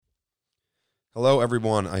Hello,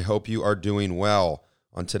 everyone. I hope you are doing well.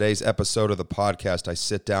 On today's episode of the podcast, I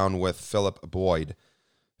sit down with Philip Boyd.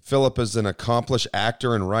 Philip is an accomplished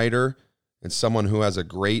actor and writer and someone who has a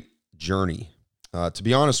great journey. To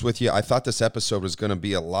be honest with you, I thought this episode was going to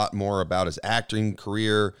be a lot more about his acting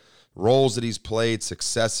career, roles that he's played,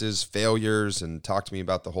 successes, failures, and talk to me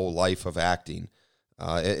about the whole life of acting.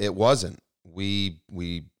 It wasn't. We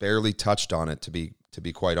barely touched on it, to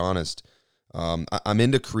be quite honest. I'm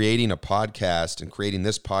into creating a podcast and creating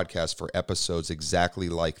this podcast for episodes exactly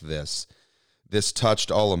like this. This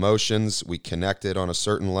touched all emotions. We connected on a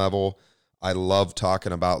certain level. I love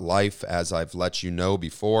talking about life, as I've let you know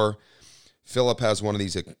before. Philip has one of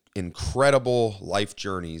these incredible life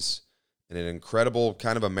journeys and an incredible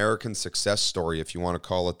kind of American success story, if you want to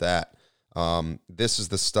call it that. This is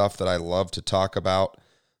the stuff that I love to talk about.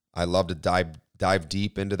 I love to dive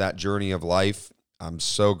deep into that journey of life. I'm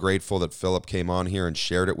so grateful that Philip came on here and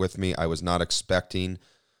shared it with me. I was not expecting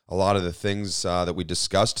a lot of the things that we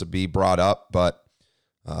discussed to be brought up, but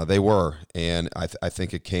they were, and I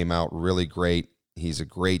think it came out really great. He's a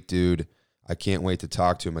great dude. I can't wait to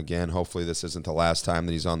talk to him again. Hopefully this isn't the last time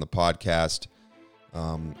that he's on the podcast.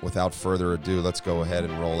 Without further ado, let's go ahead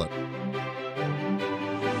and roll it.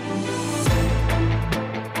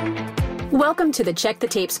 Welcome to the Check the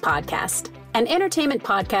Tapes podcast, an entertainment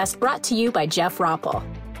podcast brought to you by Jeff Roppel.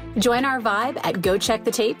 Join our vibe at Go Check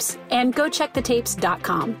the Tapes and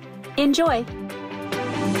GoCheckTheTapes.com. Enjoy.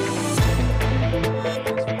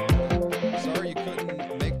 Sorry you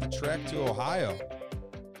couldn't make the trek to Ohio.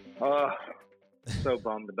 So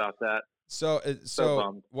bummed about that. So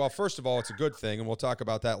bummed. Well, first of all, it's a good thing, and we'll talk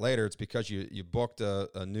about that later. It's because you booked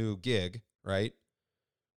a new gig, right?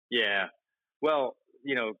 Yeah. Well,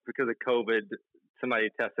 because of COVID, somebody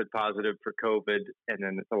tested positive for COVID, and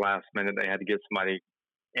then at the last minute they had to get somebody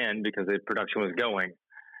in because the production was going.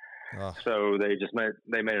 So they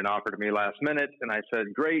made an offer to me last minute, and I said,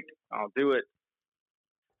 "Great, I'll do it."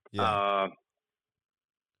 Yeah.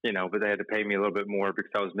 But they had to pay me a little bit more because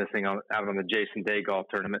I was missing out on the Jason Day golf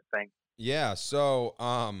tournament thing. Yeah. So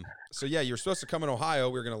yeah, you're supposed to come in Ohio.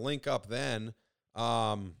 We were going to link up then.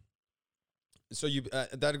 So you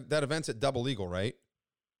that event's at Double Eagle, right?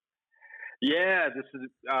 Yeah, this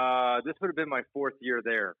would have been my fourth year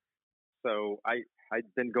there. So I'd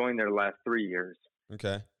been going there the last 3 years.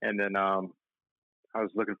 Okay. And then I was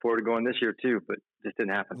looking forward to going this year too, but just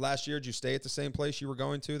didn't happen. Last year, did you stay at the same place you were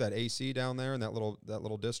going to, that AC down there in that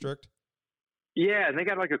little district? Yeah, and they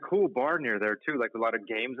got like a cool bar near there too, like a lot of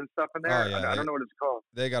games and stuff in there. Oh, yeah. I don't know what it's called.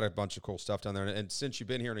 They got a bunch of cool stuff down there. And since you've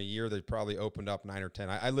been here in a year, they've probably opened up 9 or 10.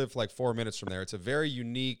 I live like 4 minutes from there. It's a very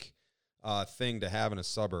unique thing to have in a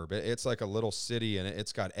suburb. It's like a little city, and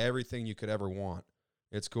it's got everything you could ever want.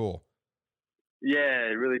 It's cool. Yeah,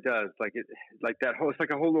 it really does. It's like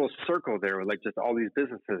a whole little circle there with like just all these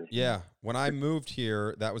businesses. Yeah. When I moved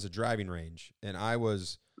here, that was a driving range, and I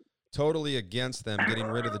was totally against them getting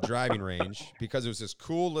rid of the driving range because it was this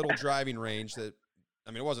cool little driving range that,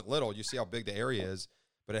 it wasn't little. You see how big the area is,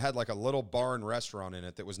 but it had like a little bar and restaurant in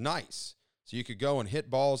it that was nice. So you could go and hit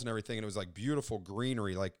balls and everything, and it was like beautiful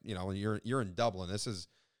greenery. Like, you're in Dublin. This is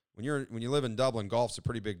when you live in Dublin, golf's a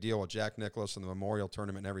pretty big deal with Jack Nicklaus and the Memorial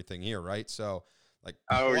Tournament and everything here, right? So like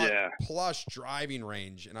plush driving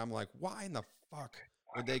range, and I'm like, why in the fuck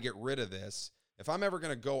would they get rid of this? If I'm ever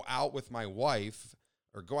going to go out with my wife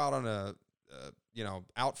or go out on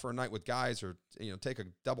out for a night with guys, or take a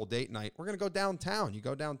double date night, we're going to go downtown. You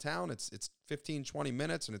go downtown, it's 15, 20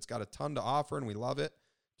 minutes, and it's got a ton to offer, and we love it.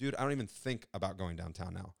 Dude, I don't even think about going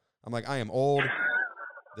downtown now. I'm like, I am old.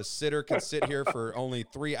 The sitter can sit here for only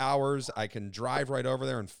 3 hours. I can drive right over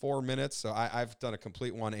there in 4 minutes. So I've done a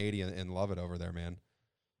complete 180 and love it over there, man.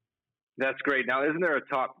 That's great. Now, isn't there a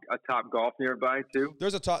top golf nearby too?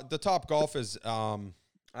 There's the Top Golf is, I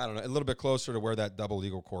don't know, a little bit closer to where that Double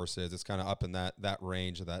Eagle course is. It's kind of up in that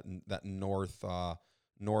range of that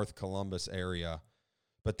North Columbus area.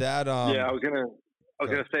 But that, yeah, I was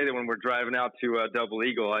gonna say that when we're driving out to Double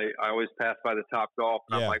Eagle, I always pass by the Top Golf,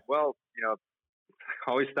 and I'm like, well, I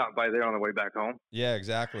always stop by there on the way back home. Yeah,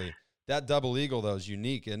 exactly. That Double Eagle though is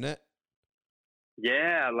unique, isn't it?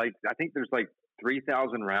 Yeah, like I think there's like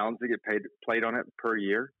 3,000 rounds that get played on it per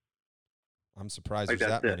year. I'm surprised there's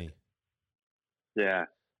that many. Yeah.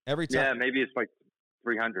 Every time. Yeah, maybe it's like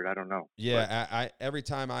 300. I don't know. Yeah, I every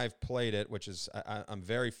time I've played it, which is I'm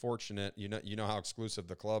very fortunate. You know how exclusive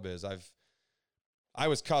the club is. I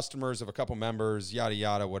was customers of a couple members, yada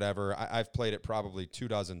yada, whatever. I've played it probably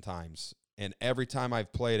 24 times, and every time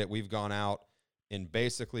I've played it, we've gone out in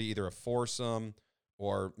basically either a foursome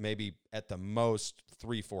or maybe at the most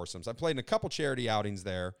 3 foursomes. I played in a couple charity outings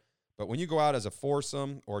there, But when you go out as a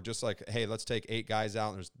foursome or just like, hey, let's take 8 guys out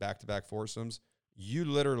and there's back-to-back foursomes, you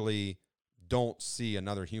literally don't see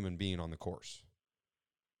another human being on the course.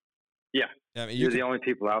 Yeah. I mean, You're the only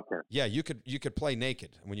people out there. Yeah, you could play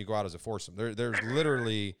naked when you go out as a foursome. There's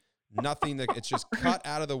literally nothing that it's just cut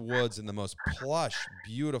out of the woods in the most plush,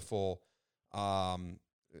 beautiful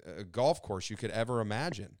golf course you could ever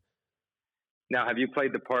imagine. Now, have you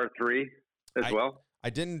played the par 3 as well? I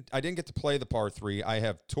didn't get to play the par 3. I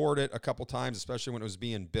have toured it a couple times, especially when it was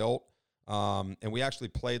being built. And we actually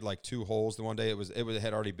played like 2 holes the one day. It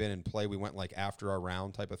had already been in play. We went like after our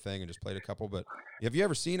round type of thing and just played a couple. But have you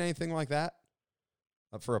ever seen anything like that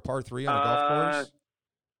for a par 3 on a golf course?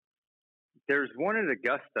 There's one at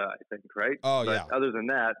Augusta, I think, right? Oh, but yeah. Other than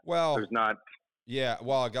that, there's not. Yeah,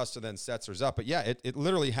 well, Augusta then sets hers up. But yeah, it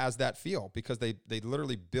literally has that feel because they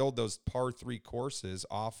literally build those par 3 courses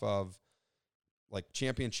off of like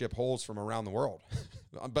championship holes from around the world,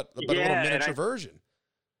 but a little miniature version.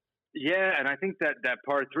 Yeah, and I think that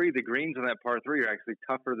par 3, the greens on that par 3 are actually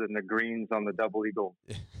tougher than the greens on the Double Eagle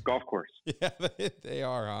golf course. Yeah, they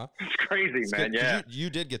are, huh? It's crazy, man. Good. Yeah, you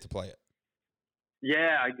did get to play it.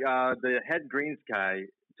 Yeah, the head greens guy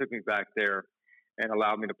took me back there and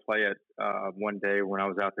allowed me to play it one day when I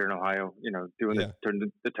was out there in Ohio, doing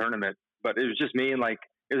the tournament. But it was just me and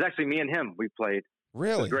it was actually me and him. We played.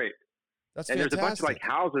 Really? It was great. That's and fantastic. There's a bunch of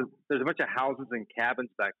houses. There's a bunch of houses and cabins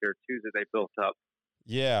back there too that they built up.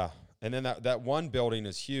 Yeah, and then that one building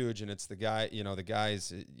is huge, and it's the guy. The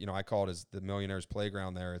guys. I call it as the Millionaire's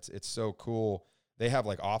Playground. There, it's so cool. They have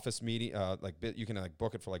like office meeting, you can like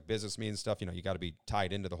book it for like business meetings stuff. You got to be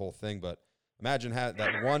tied into the whole thing. But imagine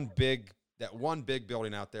that one big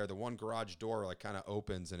building out there. The one garage door like kind of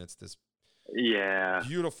opens, and it's this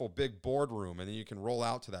beautiful big boardroom, and then you can roll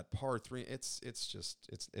out to that par 3. It's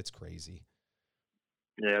crazy.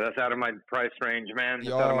 Yeah, that's out of my price range, man.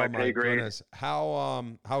 That's out of my pay grade. Goodness.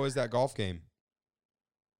 How is that golf game?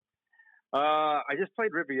 I just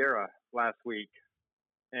played Riviera last week,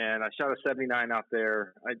 and I shot a 79 out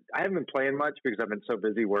there. I haven't been playing much because I've been so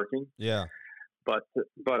busy working. Yeah, but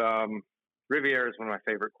Riviera is one of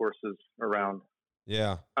my favorite courses around.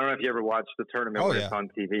 Yeah, I don't know if you ever watched the tournament when it's on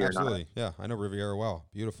TV Absolutely. or not. Yeah, I know Riviera well.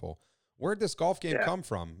 Beautiful. Where'd this golf game come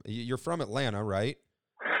from? You're from Atlanta, right?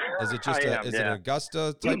 Is it just it an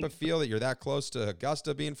Augusta type of feel that you're that close to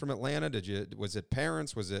Augusta being from Atlanta? Was it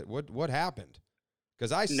parents? Was it what happened?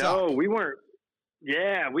 Because I suck. No, we weren't.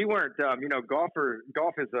 Yeah, we weren't. Golf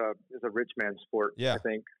is a rich man's sport. Yeah, I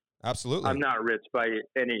think absolutely. I'm not rich by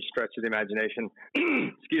any stretch of the imagination.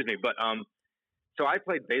 Excuse me, but so I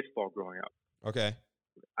played baseball growing up. Okay.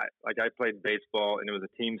 I played baseball, and it was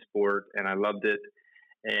a team sport, and I loved it.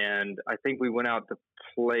 And I think we went out to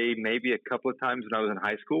play maybe a couple of times when I was in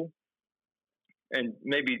high school. And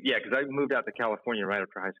maybe, because I moved out to California right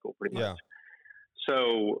after high school pretty much. Yeah.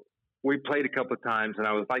 So we played a couple of times, and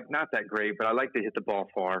I was like, not that great, but I like to hit the ball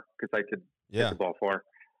far because I could hit the ball far.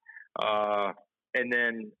 And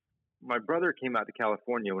then my brother came out to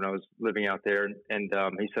California when I was living out there, and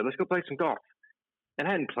he said, let's go play some golf. And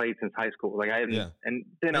I hadn't played since high school. Like I hadn't, and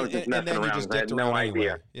then I was just messing around. I had no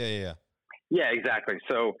idea. Yeah. Yeah, exactly.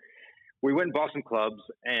 So we went and bought some clubs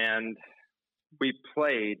and we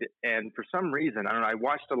played. And for some reason, I don't know, I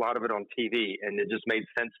watched a lot of it on TV and it just made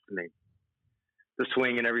sense to me, the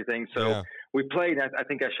swing and everything. So we played. I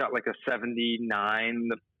think I shot like a 79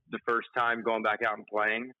 the first time going back out and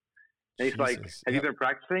playing. And he's like, have you been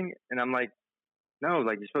practicing? And I'm like, no,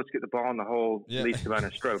 like you're supposed to get the ball in the hole least amount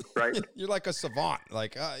of strokes, right? You're like a savant.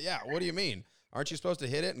 Like, what do you mean? Aren't you supposed to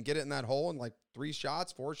hit it and get it in that hole in like 3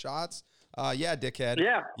 shots, 4 shots? Yeah, dickhead.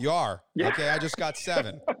 Yeah. You are. Yeah. Okay, I just got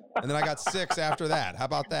 7. And then I got 6 after that. How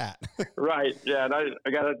about that? Right. Yeah, and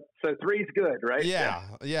I got so 3's good, right? Yeah,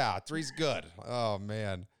 3's good. Oh,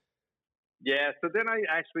 man. Yeah, so then I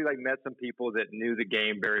actually met some people that knew the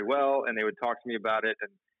game very well, and they would talk to me about it.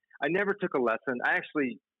 And I never took a lesson. I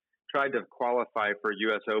actually tried to qualify for a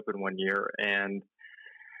U.S. Open one year, and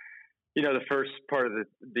the first part of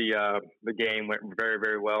the game went very,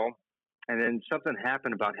 very well. And then something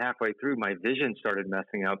happened about halfway through. My vision started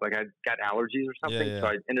messing up. Like I got allergies or something. So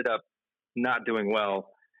I ended up not doing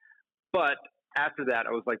well. But after that,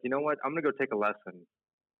 I was like, you know what? I'm going to go take a lesson.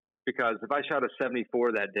 Because if I shot a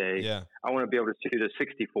 74 that day, I want to be able to shoot a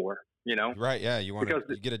 64, Right, yeah. You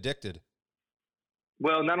get addicted.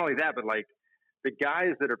 Well, not only that, but the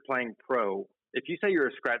guys that are playing pro, if you say you're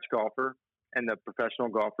a scratch golfer and the professional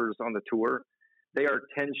golfers on the tour, they are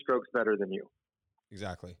 10 strokes better than you.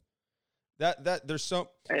 Exactly. That there's so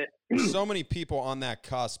many people on that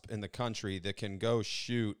cusp in the country that can go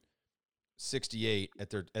shoot 68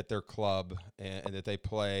 at their club and that they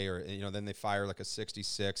play, or then they fire like a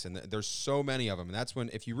 66, and there's so many of them. And that's when,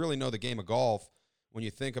 if you really know the game of golf, when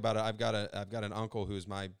you think about it, I've got an uncle who's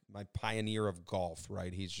my pioneer of golf,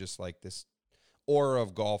 right? He's just like this aura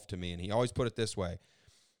of golf to me, and he always put it this way: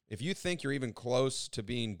 if you think you're even close to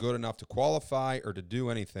being good enough to qualify or to do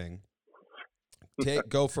anything,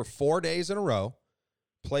 go for 4 days in a row,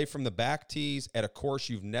 play from the back tees at a course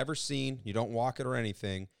you've never seen, you don't walk it or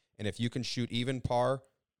anything, and if you can shoot even par,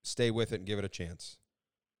 stay with it and give it a chance.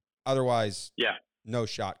 Otherwise, no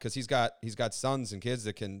shot, because he's got sons and kids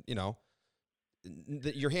that can,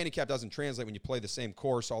 your handicap doesn't translate when you play the same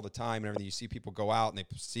course all the time and everything. You see people go out and they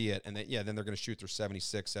see it, and then they're going to shoot their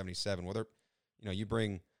 76, 77. Whether, you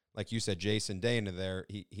bring, like you said, Jason Day into there,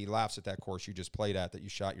 he laughs at that course you just played at that you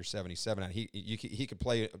shot your 77 at. He could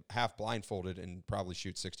play half blindfolded and probably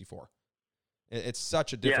shoot 64. It's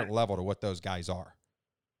such a different level to what those guys are.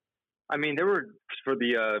 I mean, there were, for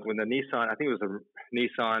when the Nissan, I think it was a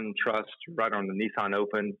Nissan Trust right on the Nissan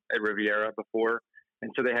Open at Riviera before.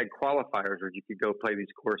 And so they had qualifiers where you could go play these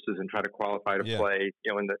courses and try to qualify to play,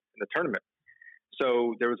 in the tournament.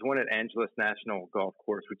 So there was one at Angeles National Golf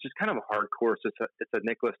Course, which is kind of a hard course. It's a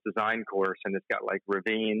Nicklaus design course, and it's got like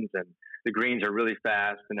ravines, and the greens are really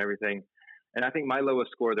fast and everything. And I think my lowest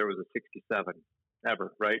score there was a 67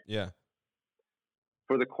 ever, right? Yeah.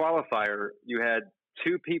 For the qualifier, you had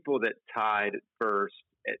two people that tied at first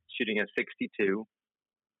at shooting a 62.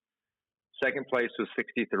 Second place was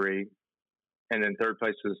 63. And then third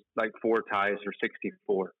place was like 4 ties or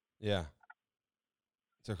 64. Yeah.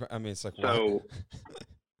 So, I mean, it's like, so,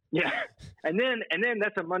 yeah. And then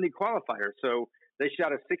that's a Monday qualifier. So they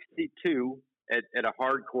shot a 62 at a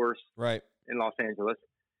hard course right in Los Angeles.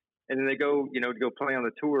 And then they go, to go play on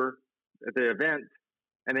the tour at the event,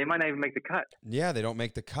 and they might not even make the cut. Yeah, they don't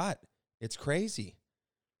make the cut. It's crazy.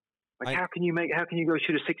 Like, how can you go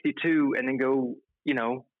shoot a 62 and then go,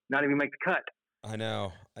 not even make the cut? I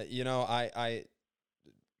know. I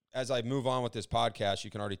as I move on with this podcast, you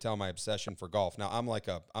can already tell my obsession for golf. Now I'm like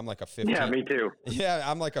a 15. Yeah, me too. Yeah,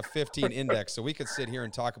 I'm like a 15 index. So we could sit here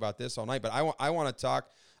and talk about this all night. But I want to talk.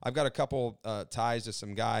 I've got a couple ties to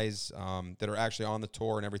some guys that are actually on the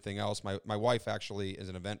tour and everything else. My wife actually is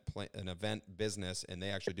an event business, and they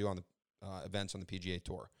actually do on the events on the PGA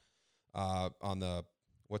Tour. On the,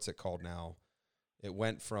 what's it called now? It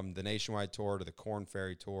went from the Nationwide Tour to the Korn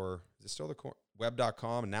Ferry Tour. Is it still the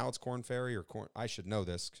Web.com, and now it's Korn Ferry or Korn? I should know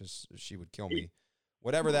this because she would kill me.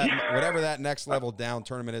 Whatever that next level down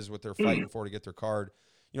tournament is, what they're fighting for to get their card.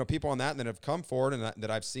 People on that have come forward and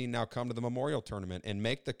that I've seen now come to the Memorial Tournament and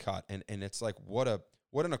make the cut. And it's like, what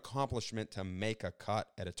an accomplishment to make a cut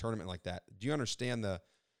at a tournament like that. Do you understand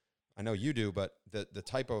I know you do, but the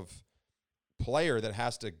type of player that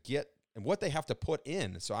has to get and what they have to put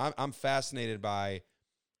in. So I'm fascinated by,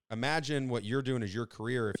 imagine what you're doing as your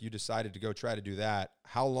career. If you decided to go try to do that,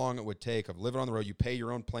 how long it would take of living on the road. You pay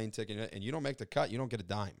your own plane ticket and you don't make the cut. You don't get a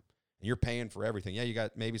dime, and you're paying for everything. Yeah, you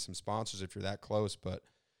got maybe some sponsors if you're that close, but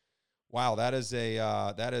wow, that is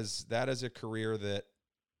a career that,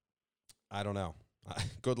 I don't know.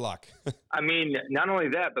 Good luck. I mean, not only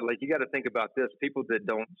that, but like, you got to think about this. People that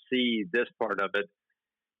don't see this part of it,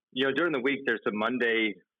 during the week, there's a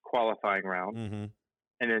Monday qualifying round. Mm-hmm.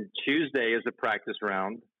 And then Tuesday is the practice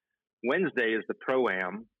round. Wednesday is the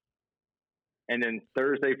pro-am. And then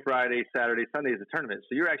Thursday, Friday, Saturday, Sunday is the tournament.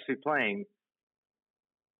 So you're actually playing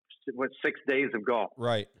 6 days of golf.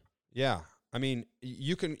 Right. Yeah. I mean,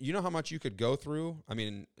 you know how much you could go through? I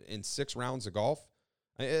mean, in 6 rounds of golf,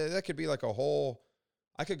 that could be like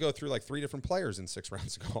I could go through like 3 different players in 6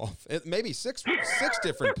 rounds of golf. Maybe six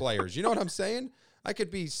different players. You know what I'm saying? I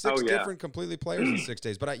could be 6 different completely players in 6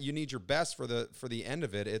 days, but you need your best for the end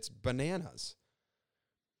of it. It's bananas.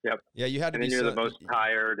 Yep. Yeah, you had to and then you're the most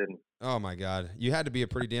tired. And oh my God, you had to be a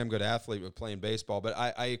pretty damn good athlete with playing baseball. But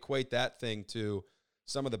I equate that thing to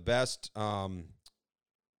some of the best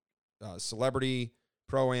celebrity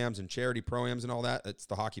pro-ams and charity pro-ams and all that. It's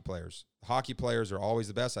the hockey players. The hockey players are always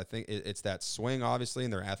the best. I think it's that swing, obviously,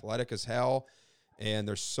 and they're athletic as hell. And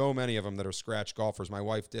there's so many of them that are scratch golfers. My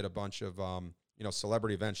wife did a bunch of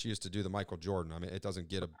celebrity events. She used to do the Michael Jordan. I mean, it doesn't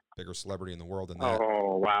get a bigger celebrity in the world than that.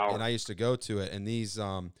 Oh, wow. And I used to go to it. And these,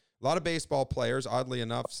 a lot of baseball players, oddly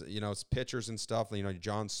enough, it's pitchers and stuff,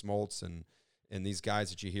 John Smoltz and these guys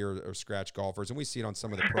that you hear are scratch golfers. And we see it on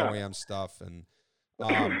some of the Pro-Am stuff. And,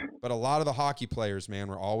 but a lot of the hockey players, man,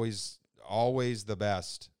 were always the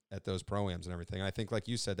best at those Pro-Ams and everything. And I think, like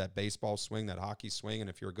you said, that baseball swing, that hockey swing, and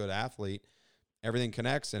if you're a good athlete, everything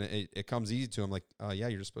connects and it comes easy to them. Like, yeah,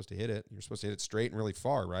 you're just supposed to hit it. You're supposed to hit it straight and really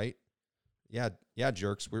far, right? Yeah,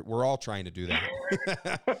 jerks. We're all trying to do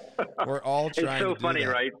that. We're all trying. It's so to funny, do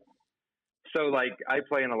that. right? So, like, I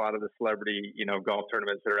play in a lot of the celebrity, golf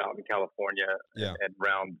tournaments that are out in California and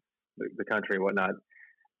around the country and whatnot.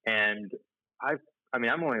 And I'm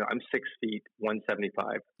 6 feet,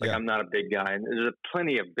 175. Like, I'm not a big guy. And there's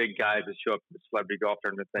plenty of big guys that show up to the celebrity golf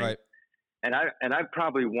tournament thing. Right. And I've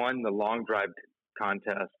probably won the long drive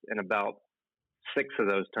contest in about 6 of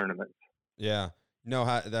those tournaments. Yeah. No,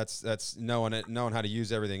 that's knowing how to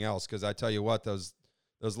use everything else. Cause I tell you what, those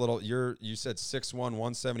little, you said 6'1",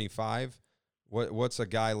 175. What's a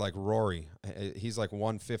guy like Rory? He's like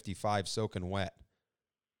 155 soaking wet.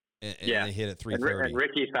 And they hit at 330. And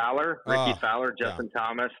Ricky Fowler, Justin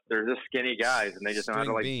Thomas, they're just skinny guys, and they just know how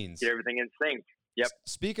to get everything in sync. Yep.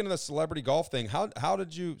 Speaking of the celebrity golf thing, how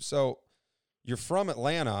did you? So you're from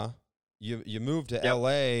Atlanta. You moved to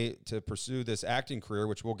LA to pursue this acting career,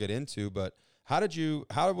 which we'll get into. But how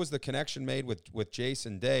was the connection made with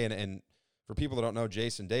Jason Day? And for people that don't know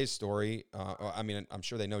Jason Day's story, I'm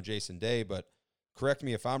sure they know Jason Day, but correct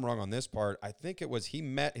me if I'm wrong on this part. I think it was he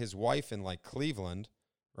met his wife in like Cleveland,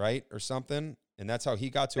 right, or something, and that's how he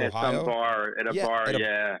got to Ohio. Some bar, at a bar.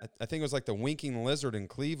 I think it was like the Winking Lizard in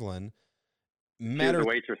Cleveland. Met a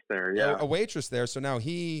waitress there, a waitress there. So now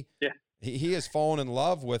he has fallen in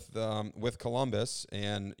love with Columbus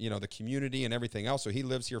and the community and everything else. So he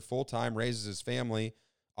lives here full time, raises his family.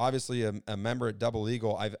 Obviously a member at Double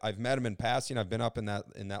Eagle. I've met him in passing. I've been up in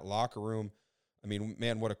that locker room. I mean,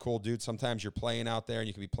 man, what a cool dude. Sometimes you're playing out there and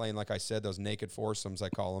you can be playing, like I said, those naked foursomes, I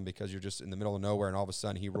call them, because you're just in the middle of nowhere and all of a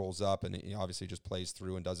sudden he rolls up and he obviously just plays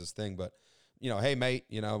through and does his thing. But, hey, mate,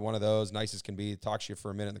 one of those, nice as can be, talks to you for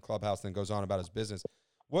a minute in the clubhouse, then goes on about his business.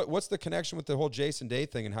 What's the connection with the whole Jason Day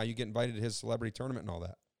thing and how you get invited to his celebrity tournament and all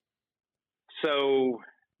that? So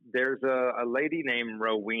there's a lady named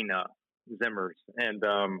Rowena Zimmers, and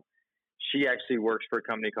she actually works for a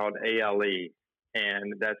company called ALE.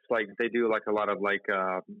 And that's like, they do like a lot of like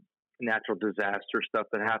natural disaster stuff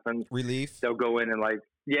that happens. Relief. They'll go in and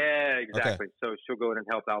yeah, exactly. Okay. So she'll go in and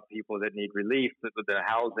help out people that need relief with the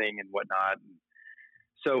housing and whatnot.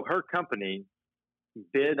 So her company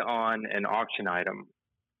bid on an auction item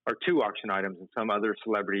or 2 auction items and some other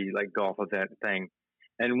celebrity like golf event thing.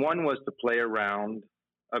 And one was to play a round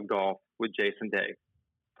of golf with Jason Day.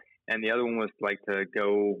 And the other one was like to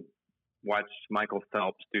go watch Michael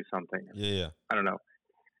Phelps do something. Yeah. I don't know.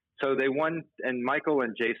 So they won, and Michael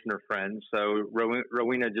and Jason are friends. So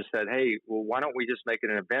Rowena just said, "Hey, well, why don't we just make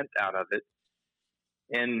it an event out of it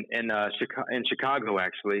in Chicago,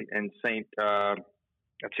 actually, in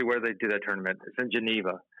let's see where they do that tournament. It's in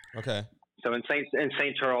Geneva. Okay. So in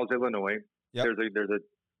St. Charles, Illinois, there's a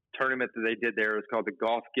tournament that they did there. It was called the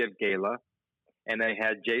Golf Give Gala, and they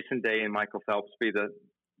had Jason Day and Michael Phelps be the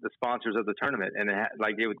sponsors of the tournament, and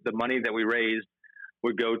the money that we raised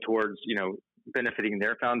would go towards benefiting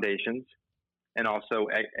their foundations and also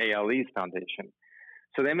ALE's foundation.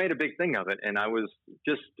 So they made a big thing of it, and I was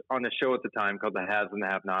just on a show at the time called The Haves and the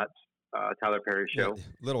Have-Nots, Tyler Perry show,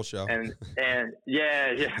 little show, and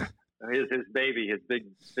yeah, his baby, his big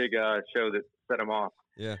show that set him off.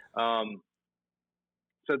 Yeah.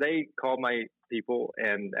 So they called my people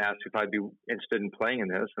and asked if I'd be interested in playing in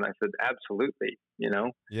this, and I said absolutely.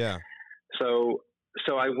 Yeah.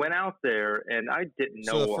 So I went out there, and I didn't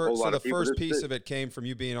know a whole lot of people. So the first piece of it came from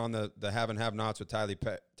you being on the Have and Have-Nots with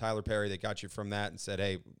Tyler Perry. They got you from that and said,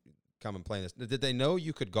 "Hey, come and play this." Did they know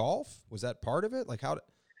you could golf? Was that part of it? Like how?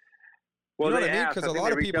 Well, you know what I mean? Because a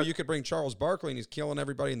lot of people, you could bring Charles Barkley and he's killing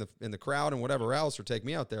everybody in the crowd and whatever else, or take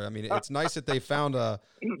me out there. I mean, it's nice that they found a,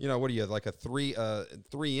 what do you like a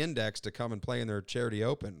 3 index to come and play in their charity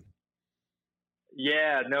open.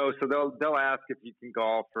 Yeah, no. So they'll ask if you can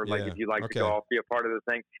golf or if you like to golf, be a part of the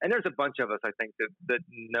thing. And there's a bunch of us, I think, that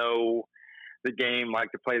know the game,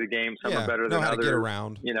 like to play the game. Some are better than others. Know how to get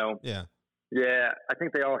around. Yeah. Yeah. I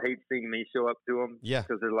think they all hate seeing me show up to them. Yeah.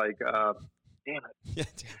 Because they're like, damn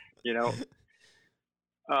it. Yeah.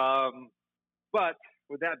 But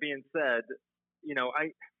with that being said,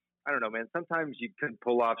 I don't know, man. Sometimes you can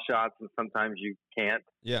pull off shots and sometimes you can't.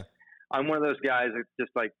 Yeah. I'm one of those guys that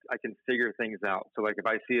just I can figure things out. So if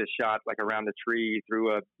I see a shot around a tree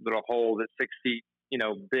through a little hole that's 6 feet,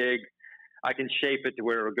 big, I can shape it to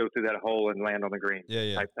where it'll go through that hole and land on the green.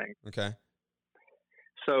 Yeah. Type thing. Okay.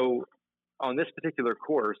 So on this particular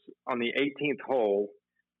course, on the 18th hole,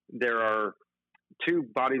 there are 2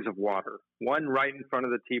 bodies of water, one right in front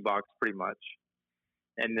of the tee box pretty much.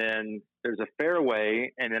 And then there's a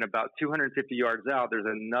fairway, and then about 250 yards out, there's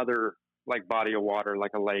another body of water,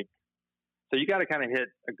 like a lake. So you got to kind of hit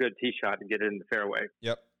a good tee shot and get it in the fairway.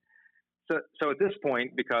 Yep. So at this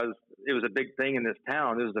point, because it was a big thing in this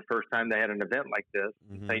town, this was the first time they had an event like this.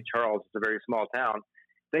 Mm-hmm. St. Charles is a very small town.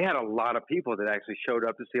 they had a lot of people that actually showed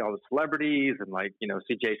up to see all the celebrities and like, you know,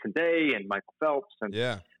 see Jason Day and Michael Phelps. And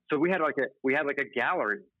so we had like a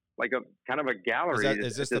gallery, like a kind of a gallery.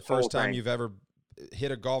 Is this the first time you've ever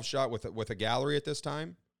hit a golf shot with a gallery at this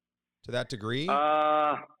time to that degree?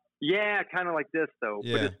 Yeah, kind of like this though.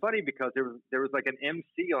 Yeah. But it's funny because there was like an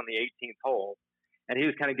MC on the 18th hole, and he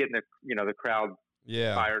was kind of getting the crowd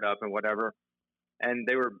fired up and whatever. And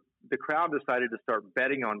the crowd decided to start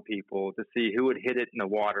betting on people to see who would hit it in the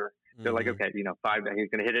water. They're like, okay, you know, he's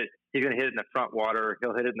going to hit it. He's going to hit it in the front water.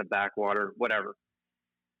 He'll hit it in the back water, whatever.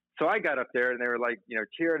 So I got up there and they were like, you know,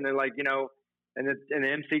 cheering. They're like, you know, and the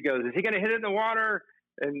MC goes, is he going to hit it in the water?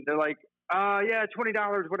 And they're like, yeah,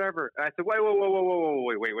 $20, whatever. And I said, wait.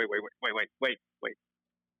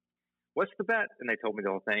 What's the bet? And they told me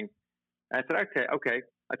the whole thing. And I said, okay.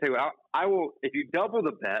 I tell you what, I will, if you double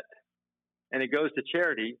the bet and it goes to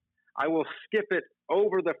charity, I will skip it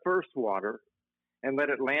over the first water and let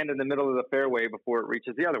it land in the middle of the fairway before it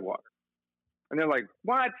reaches the other water. And they're like,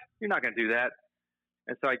 what? You're not going to do that.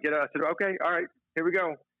 And so I get up, I said, okay, all right, here we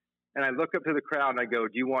go. And I look up to the crowd and I go,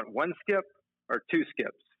 do you want one skip or two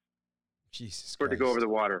skips? Jesus for it to go over the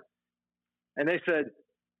water? And they said,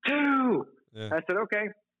 two. Yeah. I said, okay.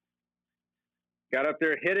 Got up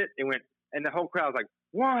there, hit it, and went, and the whole crowd was like,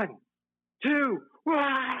 1, 2,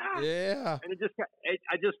 wah! Yeah. And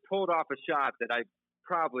I just pulled off a shot that I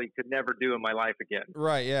probably could never do in my life again.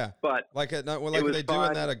 Right, yeah. But like they do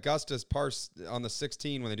in that Augusta's par on the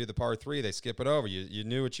 16 when they do the par 3, they skip it over. You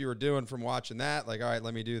knew what you were doing from watching that. Like, all right,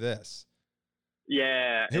 let me do this.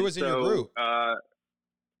 Yeah. Who was in your group?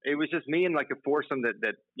 It was just me and like a foursome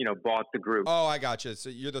that you know bought the group. Oh, I got you. So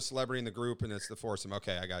you're the celebrity in the group, and it's the foursome.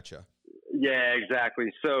 Okay, I got you. Yeah,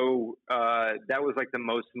 exactly. So that was like the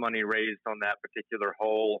most money raised on that particular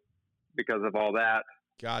hole because of all that.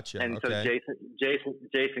 Gotcha. And okay. so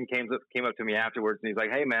Jason came up to me afterwards, and he's like,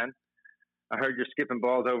 "Hey, man, I heard you're skipping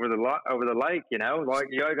balls over the lake. You know, like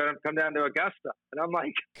you got to come down to Augusta." And I'm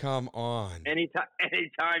like, "Come on,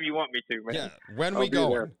 anytime you want me to, man." Yeah, when we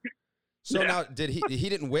going? So now, did he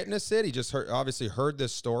didn't witness it? He just obviously heard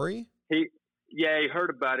this story. He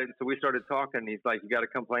heard about it, and so we started talking. And he's like, "You got to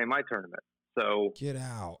come play in my tournament." So get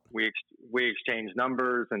out. We exchanged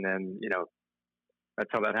numbers, and then you know,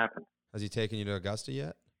 that's how that happened. Has he taken you to Augusta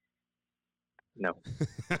yet? No.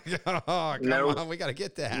 Oh, come on. We got to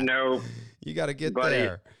get that. No. You got to get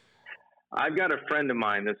there. I've got a friend of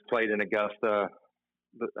mine that's played in Augusta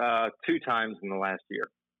 2 times in the last year.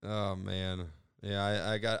 Oh, man. Yeah,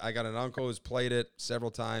 I got an uncle who's played it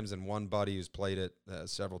several times and one buddy who's played it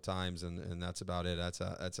several times, and that's about it. That's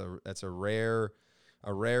a rare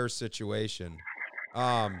situation.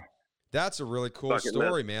 That's a really cool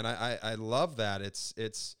story, man. I love that.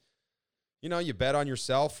 It's you know, you bet on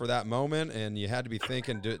yourself for that moment, and you had to be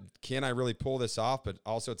thinking, can I really pull this off? But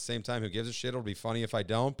also at the same time, who gives a shit? It'll be funny if I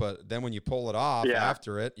don't. But then when you pull it off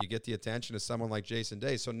after it, you get the attention of someone like Jason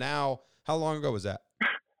Day. So now, how long ago was that?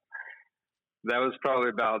 That was probably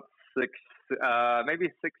about maybe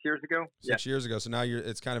 6 years ago. 6 years ago. So now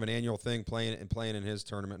it's kind of an annual thing, playing in his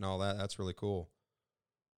tournament and all that. That's really cool.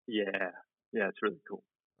 Yeah, it's really cool.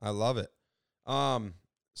 I love it.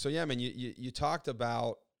 So yeah, man, you talked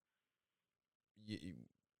about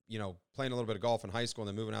you know, playing a little bit of golf in high school and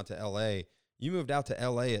then moving out to L.A. You moved out to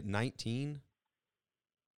L.A. at 19?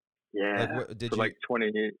 Yeah, like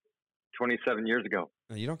 27 years ago.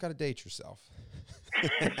 No, you don't got to date yourself.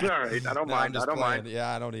 It's all right. I don't mind. I don't mind. Yeah,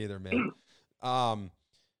 I don't either, man.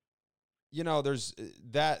 You know, there's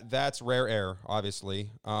that's rare air,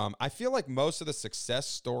 obviously. I feel like most of the success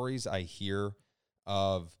stories I hear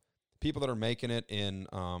of people that are making it in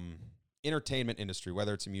entertainment industry,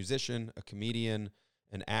 whether it's a musician, a comedian,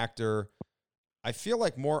 an actor, I feel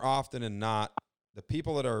like more often than not, the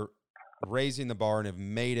people that are raising the bar and have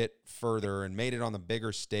made it further and made it on the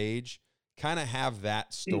bigger stage kind of have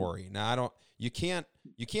that story. Now, you can't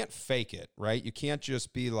fake it, right? You can't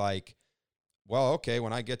just be like, well, okay,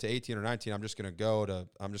 when I get to 18 or 19, I'm just going to go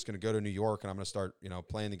to New York and I'm going to start, you know,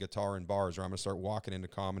 playing the guitar in bars, or I'm going to start walking into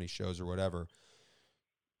comedy shows or whatever.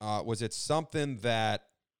 Was it something that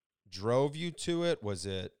drove you to it? Was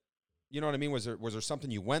it, you know what I mean? Was there something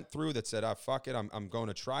you went through that said, fuck it, I'm going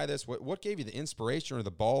to try this? What gave you the inspiration or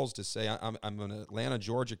the balls to say, I'm an Atlanta,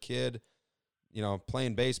 Georgia kid, you know,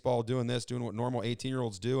 playing baseball, doing what normal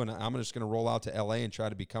 18-year-olds do, and I'm just going to roll out to L.A. and try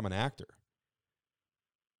to become an actor?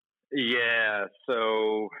 Yeah,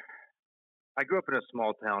 so I grew up in a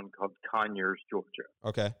small town called Conyers, Georgia.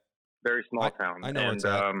 Okay. Very small town. I know it's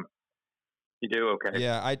that. You do? Okay.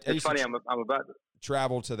 Yeah, it's funny. I'm about to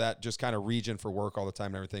travel to that just kind of region for work all the time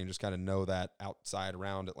and everything, just kind of know that outside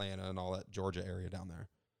around Atlanta and all that Georgia area down there.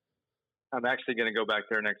 I'm actually going to go back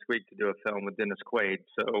there next week to do a film with Dennis Quaid.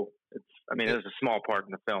 So there's a small part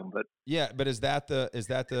in the film, but yeah. But is that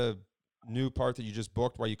the new part that you just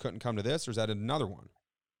booked why you couldn't come to this, or is that another one?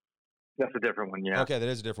 That's a different one. Yeah. Okay. That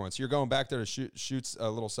is a different one. So you're going back there to shoot a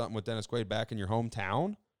little something with Dennis Quaid back in your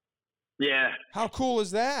hometown. Yeah. How cool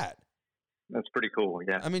is that? That's pretty cool.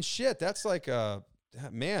 Yeah. I mean, shit, that's like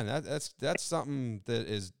man, that's something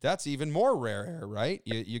that's even more rare, right?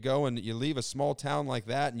 You go and you leave a small town like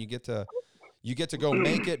that, and you get to go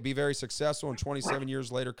make it, be very successful, and 27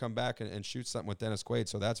 years later come back and shoot something with Dennis Quaid.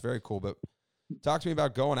 So that's very cool. But talk to me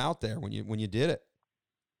about going out there when you did it.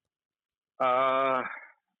 I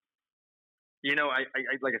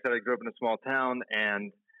like I said, I grew up in a small town,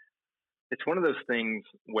 and it's one of those things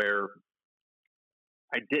where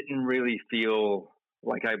I didn't really feel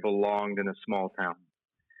like I belonged in a small town.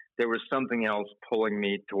 There was something else pulling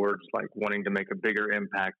me towards like wanting to make a bigger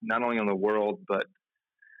impact, not only on the world, but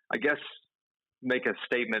I guess make a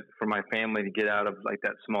statement for my family to get out of like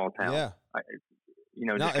that small town. Yeah.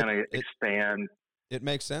 Just kind of expand. It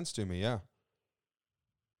makes sense to me. Yeah.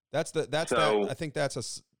 I think that's a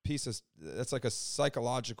piece of, that's like a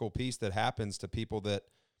psychological piece that happens to people that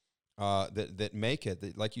make it,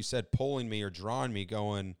 that, like you said, pulling me or drawing me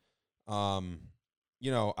going,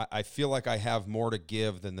 I feel like I have more to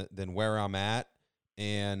give than where I'm at.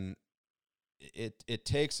 And it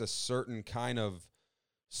takes a certain kind of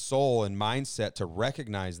soul and mindset to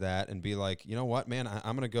recognize that and be like, you know what, man,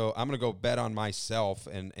 I'm going to go bet on myself.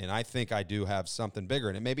 And I think I do have something bigger.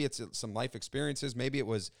 And maybe it's some life experiences. Maybe it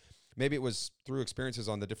was through experiences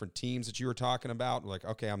on the different teams that you were talking about. Like,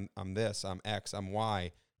 okay, I'm this, I'm X, I'm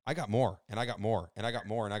Y. I got more and I got more and I got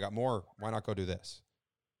more and I got more. Why not go do this?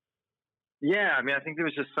 Yeah. I mean, I think there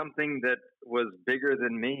was just something that was bigger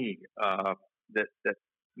than me, that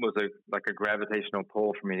was a gravitational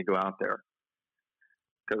pull for me to go out there.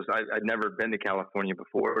 Because I'd never been to California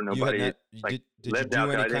before. Nobody did lived out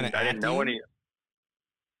there. I didn't know any.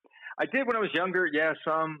 I did when I was younger. Yeah,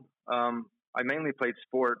 some. I mainly played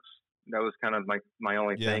sports. That was kind of my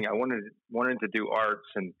only thing. I wanted to do arts,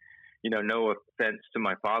 and no offense to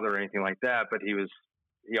my father or anything like that, but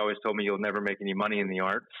he always told me you'll never make any money in the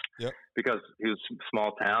arts. Yep. Because he was a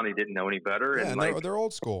small town. He didn't know any better. Yeah, and they're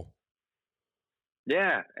old school.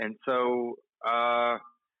 Yeah. And so,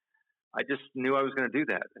 I just knew I was going to do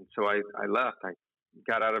that. And so I left. I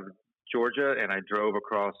got out of Georgia and I drove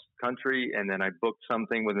across country, and then I booked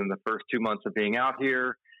something within the first 2 months of being out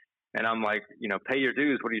here. And I'm like, pay your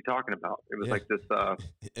dues. What are you talking about? It was like this,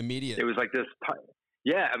 immediate. It was like this.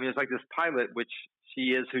 Yeah. I mean, it's like this pilot, which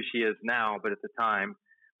she is who she is now, but at the time,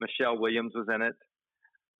 Michelle Williams was in it,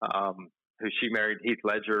 who she married Heath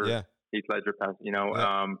Ledger. Yeah. Heath Ledger passed,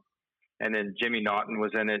 and then Jimmy Naughton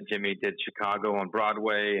was in it. Jimmy did Chicago on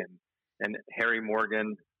Broadway, and Harry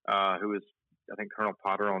Morgan, who was, I think, Colonel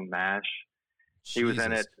Potter on MASH. He was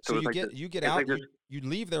in it. So you get out, you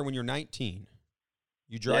leave there when you're 19.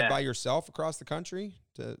 You drive by yourself across the country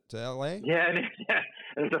to LA? Yeah.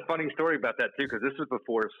 And there's a funny story about that too, because this was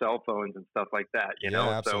before cell phones and stuff like that, Yeah,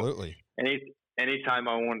 absolutely. So anytime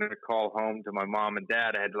I wanted to call home to my mom and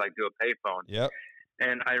dad, I had to do a payphone. Yep.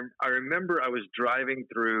 And I remember I was driving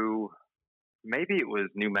through, maybe it was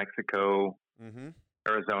New Mexico,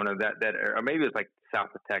 Arizona, that or maybe it was south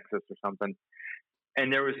of Texas or something.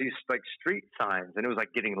 And there was these street signs, and it was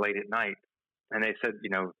getting late at night. And they said,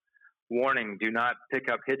 warning, do not pick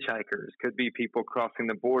up hitchhikers. Could be people crossing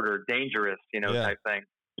the border, dangerous, type thing.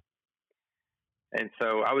 And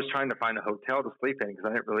so I was trying to find a hotel to sleep in, because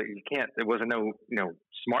there wasn't no,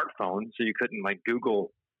 smartphone. So you couldn't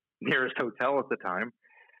Google nearest hotel at the time.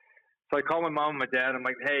 So I called my mom and my dad. I'm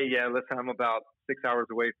like, hey, yeah, listen, I'm about 6 hours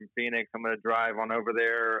away from Phoenix. I'm going to drive on over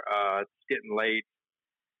there. It's getting late.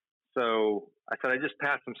 So I said, I just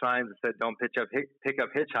passed some signs that said, don't pick up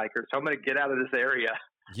hitchhikers. So I'm going to get out of this area.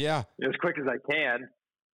 Yeah. As quick as I can.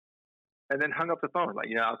 And then hung up the phone.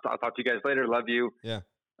 I'll talk to you guys later. Love you. Yeah.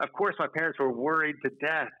 Of course, my parents were worried to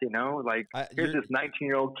death, here's this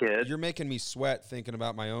 19-year-old kid. You're making me sweat thinking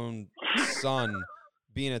about my own son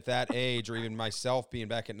being at that age, or even myself being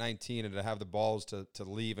back at 19 and to have the balls to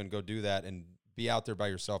leave and go do that and be out there by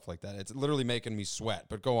yourself like that. It's literally making me sweat,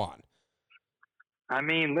 but go on. I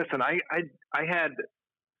mean, listen, I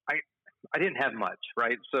didn't have much,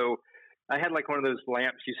 right? So I had one of those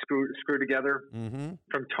lamps you screw together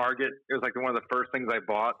from Target. It was one of the first things I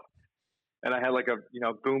bought. And I had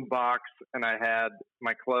a boom box, and I had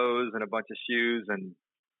my clothes and a bunch of shoes, and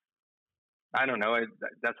I don't know.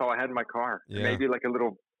 That's all I had in my car. Yeah. Maybe a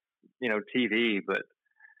little, TV, but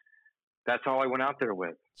that's all I went out there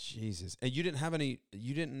with. Jesus. And you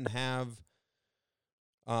didn't have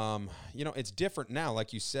It's different now.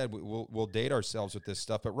 Like you said, we'll date ourselves with this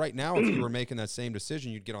stuff. But right now, if you were making that same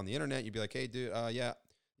decision, you'd get on the internet. You'd be like, hey, dude, yeah,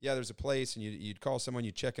 there's a place. And you'd call someone.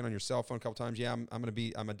 You'd check in on your cell phone a couple times. Yeah, I'm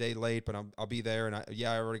a day late, but I'll be there. And I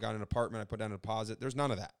already got an apartment. I put down a deposit. There's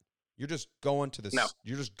none of that. You're just going to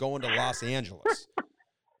You're just going to Los Angeles.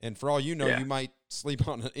 And for all you know, you might sleep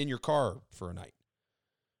in your car for a night.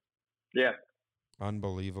 Yeah.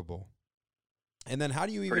 Unbelievable. And then how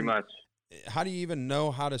do you pretty much know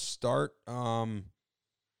how to start?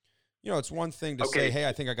 It's one thing to say, hey,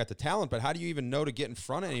 I think I got the talent, but how do you even know to get in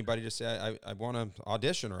front of anybody to say, I want to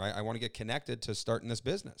audition, or I want to get connected to starting this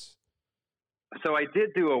business? So I did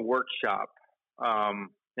do a workshop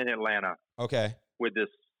in Atlanta. Okay. With this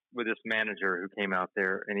manager who came out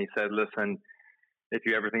there, and he said, listen, if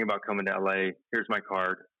you ever think about coming to LA, here's my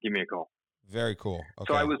card. Give me a call. Very cool.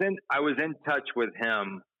 Okay. So I was in touch with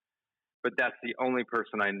him, but that's the only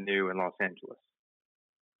person I knew in Los Angeles.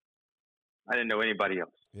 I didn't know anybody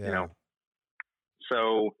else,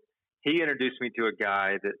 So he introduced me to a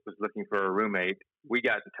guy that was looking for a roommate. We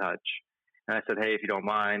got in touch, and I said, hey, if you don't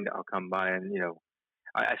mind, I'll come by. And,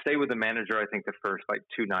 I stayed with the manager, I think the first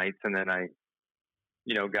 2 nights, and then I,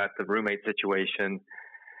 got the roommate situation.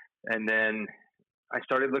 And then I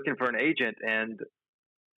started looking for an agent, and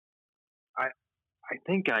I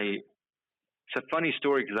think it's a funny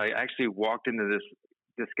story because I actually walked into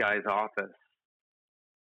this guy's office,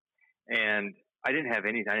 and I didn't have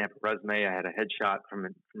anything. I didn't have a resume. I had a headshot from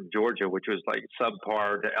Georgia, which was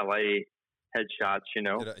subpar to LA headshots,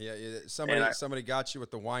 Yeah. Somebody got you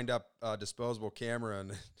with the wind up disposable camera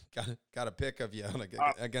and got a pic of you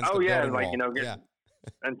against the building wall.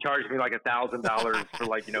 And charged me $1,000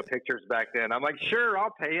 for pictures back then. I'm like, sure,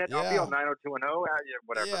 I'll pay it. Yeah. I'll be on 90210,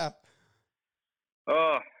 whatever. Yeah.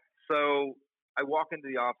 Oh, so I walk into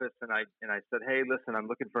the office and I said, hey, listen, I'm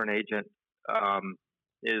looking for an agent.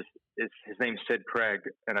 Is his name's Sid Craig?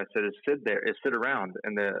 And I said, is Sid there? Is Sid around?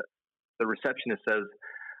 And the receptionist says,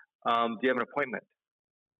 do you have an appointment?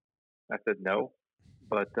 I said, no,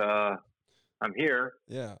 but I'm here.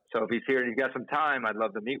 Yeah. So if he's here and he's got some time, I'd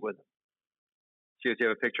love to meet with him. She goes, do you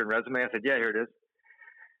have a picture and resume? I said, yeah, here it is.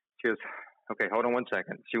 She goes, okay, hold on one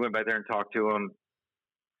second. She went back there and talked to him.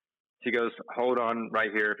 She goes, hold on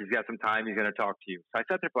right here. If he's got some time, he's going to talk to you. So I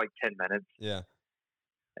sat there for 10 minutes. Yeah.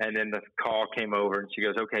 And then the call came over and she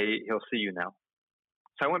goes, okay, he'll see you now.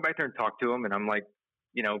 So I went back there and talked to him, and I'm like,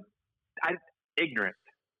 ignorant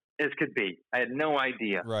as could be. I had no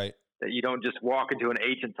idea that you don't just walk into an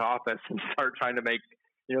agent's office and start trying to make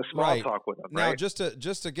small talk with them. Now, right? just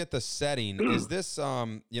to get the setting, is this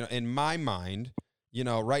in my mind,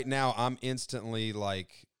 right now I'm instantly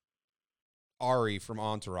like Ari from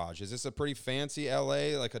Entourage. Is this a pretty fancy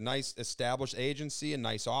LA, like a nice established agency, a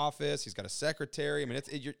nice office? He's got a secretary. I mean,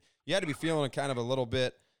 you had to be feeling kind of a little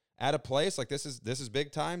bit out of place. Like this is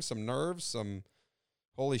big time. Some nerves. Some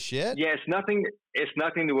holy shit. Yeah, it's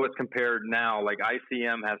nothing to what's compared now. Like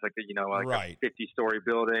ICM has a 50-story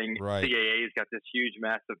building. Right. CAA's got this huge,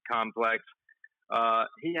 massive complex.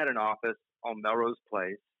 He had an office on Melrose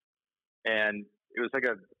Place, and it was like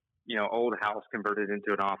a old house converted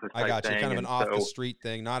into an office. I got you. Thing. Kind of an off the street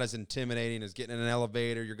thing, not as intimidating as getting in an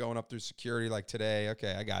elevator. You're going up through security like today.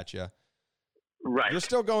 Okay, I got you. Right. You're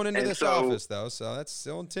still going into this office though, so that's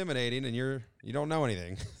still intimidating, and you don't know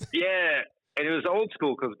anything. Yeah. And it was old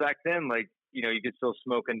school because back then, you could still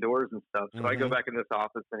smoke indoors and stuff. So I go back in this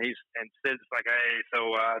office, and Sid's like, "Hey,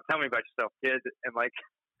 so tell me about yourself, kid." And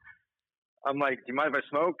I'm like, "Do you mind if I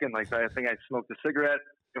smoke?" And I think I smoked a cigarette,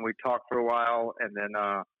 and we talked for a while, and then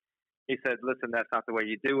he said, "Listen, that's not the way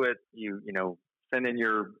you do it. You send in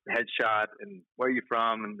your headshot and where are you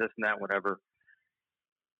from and this and that, whatever."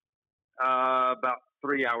 About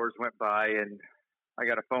 3 hours went by, and I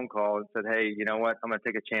got a phone call and said, "Hey, you know what? I'm going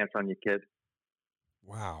to take a chance on you, kid."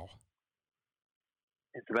 Wow.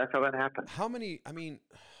 And so that's how that happened. How many,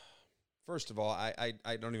 first of all, I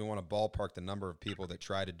don't even want to ballpark the number of people that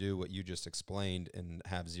try to do what you just explained and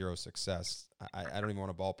have zero success. I don't even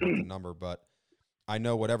want to ballpark the number, but I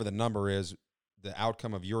know whatever the number is, the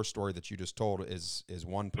outcome of your story that you just told is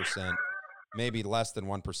 1%, maybe less than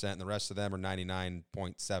 1%, and the rest of them are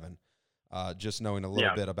 99.7%. Just knowing a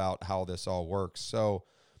little bit about how this all works. So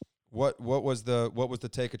what was the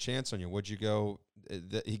take a chance on you? Would you go,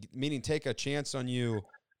 meaning take a chance on you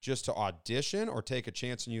just to audition, or take a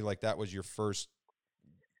chance on you like that was your first,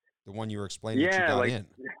 the one you were explaining that you got in?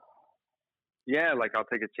 Yeah, I'll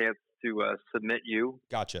take a chance to submit you.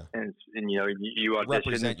 Gotcha. And you audition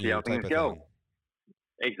represent and see how things go. Thing.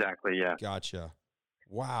 Exactly, yeah. Gotcha.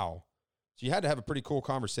 Wow. So you had to have a pretty cool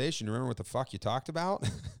conversation. You remember what the fuck you talked about?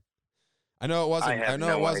 I know it wasn't. I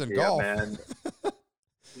know it wasn't golf. Man.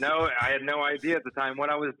 No, I had no idea at the time what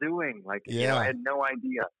I was doing. Like, I had no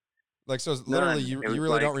idea. Like, so literally, you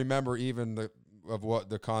really don't remember even of what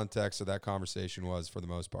the context of that conversation was for the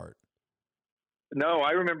most part. No,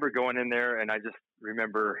 I remember going in there, and I just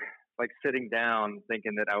remember like sitting down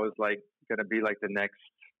thinking that I was like going to be like the next,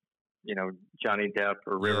 Johnny Depp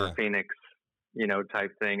or River Phoenix,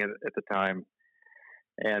 type thing at the time.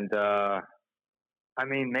 And, I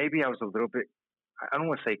mean, maybe I was a little bit, I don't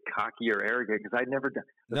want to say cocky or arrogant because I'd never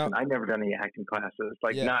done any acting classes.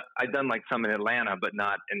 Like I'd done like some in Atlanta, but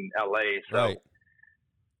not in LA. So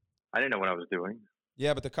I didn't know what I was doing.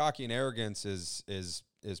 Yeah. But the cocky and arrogance is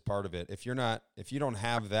part of it. If you don't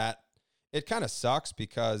have that, it kind of sucks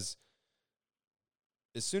because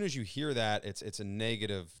as soon as you hear that, it's a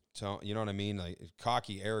negative tone. You know what I mean? Like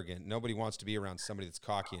cocky, arrogant. Nobody wants to be around somebody that's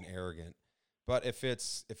cocky and arrogant. But if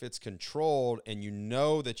it's controlled and you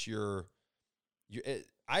know that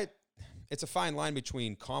it's a fine line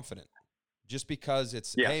between confident, just because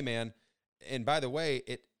it's, hey man, and by the way,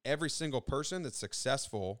 every single person that's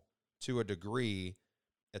successful to a degree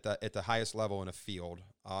at the highest level in a field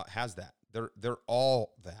has that. They're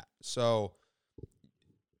all that. So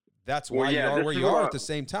that's why you are where you are at the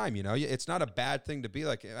same time. It's not a bad thing to be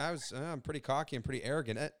like, I'm pretty cocky and pretty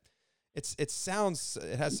arrogant. It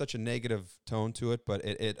has such a negative tone to it, but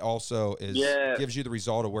it also gives you the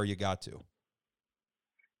result of where you got to.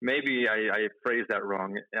 Maybe I phrased that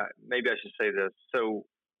wrong. Maybe I should say this. So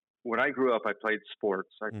when I grew up, I played sports.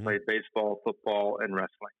 I played baseball, football, and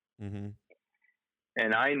wrestling. Mm-hmm.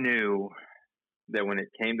 And I knew that when it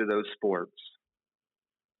came to those sports,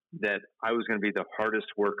 that I was going to be the hardest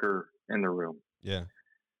worker in the room. Yeah.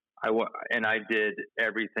 I did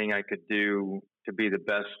everything I could do to be the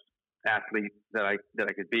best athlete that I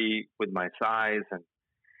could be with my size. And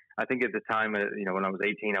I think at the time, when I was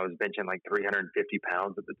 18, I was benching like 350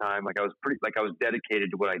 pounds at the time. Like I was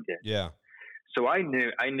dedicated to what I did. Yeah. So I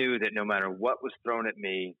knew that no matter what was thrown at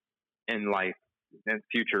me in life and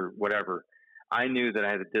future, whatever, I knew that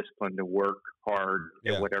I had the discipline to work hard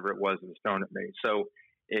at whatever it was that was thrown at me. So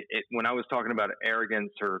when I was talking about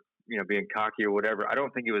arrogance or, being cocky or whatever, I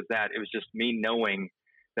don't think it was that. It was just me knowing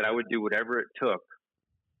that I would do whatever it took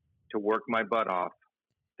to work my butt off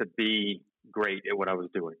to be great at what I was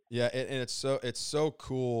doing. Yeah. And it's so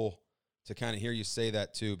cool to kind of hear you say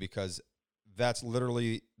that too, because that's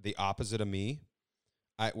literally the opposite of me.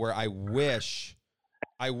 I wish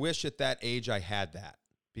at that age I had that,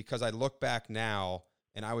 because I look back now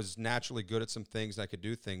and I was naturally good at some things and I could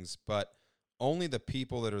do things, but only the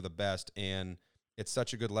people that are the best. And it's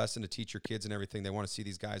such a good lesson to teach your kids and everything. They want to see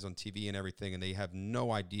these guys on TV and everything, and they have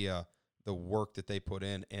no idea the work that they put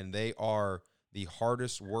in, and they are the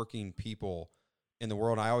hardest working people in the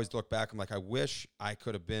world. And I always look back, I'm like, I wish I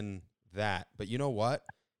could have been that. But you know what?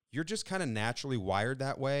 You're just kind of naturally wired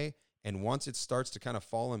that way. And once it starts to kind of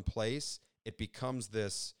fall in place, it becomes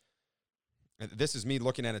this is me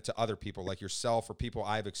looking at it to other people like yourself or people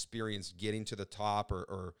I've experienced getting to the top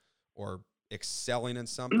or excelling in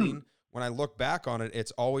something. When I look back on it,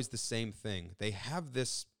 it's always the same thing. They have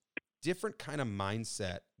this different kind of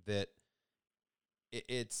mindset that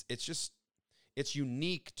it's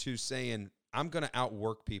unique to saying, I'm going to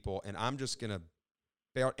outwork people and I'm just going to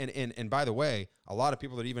bail. And by the way, a lot of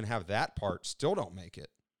people that even have that part still don't make it.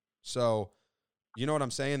 So you know what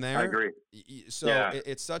I'm saying there? I agree. So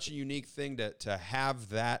it's such a unique thing to have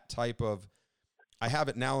that type of, I have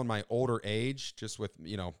it now in my older age, just with,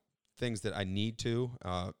 things that I need to,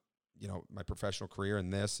 my professional career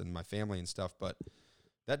and this and my family and stuff, but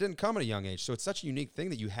that didn't come at a young age. So it's such a unique thing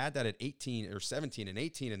that you had that at 18 or 17 and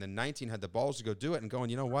 18 and then 19 had the balls to go do it and going,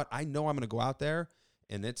 you know what? I know I'm going to go out there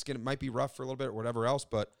and it might be rough for a little bit or whatever else,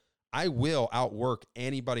 but I will outwork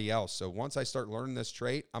anybody else. So once I start learning this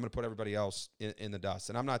trait, I'm going to put everybody else in the dust.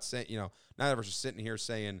 And I'm not saying, none of us are sitting here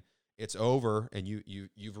saying it's over and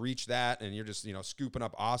you've reached that and you're just, scooping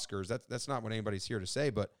up Oscars. That's not what anybody's here to say,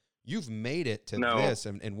 but you've made it to this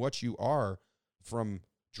and what you are from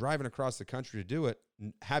driving across the country to do it,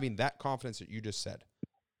 having that confidence that you just said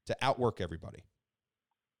to outwork everybody.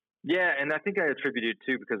 Yeah, and I think I attribute it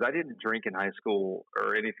too because I didn't drink in high school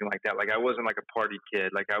or anything like that. Like I wasn't like a party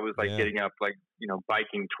kid. Like I was like getting up, like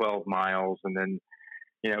biking 12 miles and then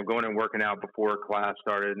going and working out before class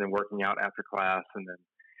started and then working out after class and then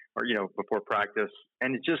before practice.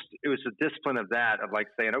 And it was a discipline of that of like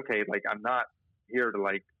saying, okay, like I'm not here to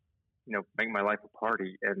like make my life a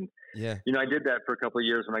party. And I did that for a couple of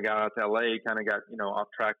years when I got out to LA. Kind of got off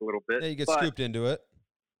track a little bit. Yeah, you get scooped into it.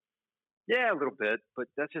 Yeah, a little bit, but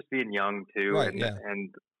that's just being young too. Right,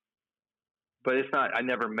 But it's not, I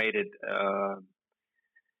never made it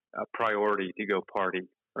a priority to go party.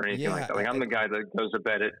 or anything like that. Like I'm the guy that goes to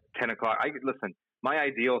bed at 10 o'clock. Listen, my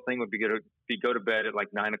ideal thing would be go to bed at like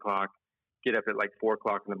 9 o'clock, get up at like 4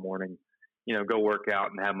 o'clock in the morning, you know, go work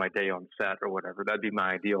out and have my day on set or whatever. That'd be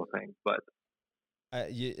my ideal thing. But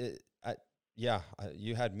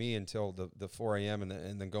you had me until the 4 a.m.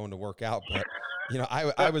 and then going to work out. But you know,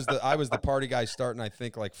 I was the party guy starting, I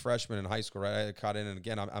think, like freshman in high school, right? I caught in, and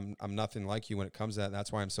again, I'm nothing like you when it comes to that. And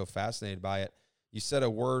that's why I'm so fascinated by it. You said a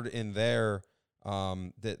word in there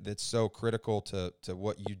that's so critical to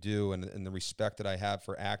what you do and the respect that I have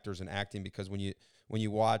for actors and acting, because when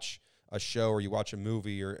you watch a show or you watch a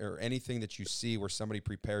movie or anything that you see where somebody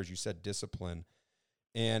prepares, you said discipline,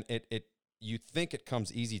 and you think it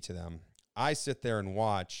comes easy to them. I sit there and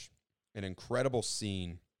watch an incredible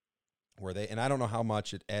scene where and I don't know how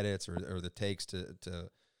much it edits or the takes to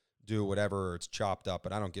do whatever, or it's chopped up,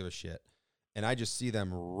 but I don't give a shit. And I just see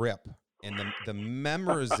them rip. And the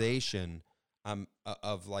memorization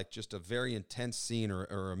of like just a very intense scene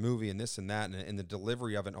or a movie and this and that and the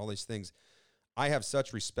delivery of it and all these things, I have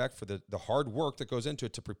such respect for the hard work that goes into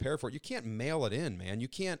it to prepare for it. You can't mail it in, man. You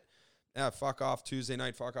can't fuck off Tuesday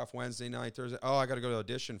night, fuck off Wednesday night, Thursday. Oh, I got to go to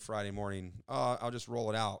audition Friday morning. Oh, I'll just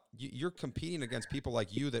roll it out. You're competing against people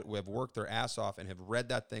like you that have worked their ass off and have read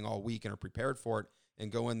that thing all week and are prepared for it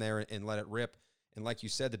and go in there and let it rip. And like you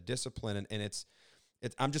said, the discipline and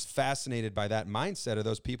I'm just fascinated by that mindset of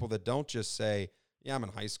those people that don't just say, yeah, I'm in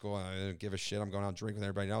high school, I don't give a shit, I'm going out drinking with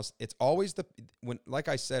everybody else. It's always like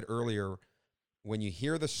I said earlier, when you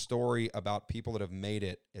hear the story about people that have made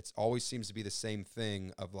it, it always seems to be the same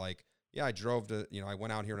thing of like, yeah, I drove to, I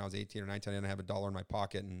went out here when I was 18 or 19, I didn't have $1 in my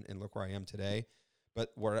pocket, and look where I am today.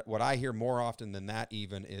 But what I hear more often than that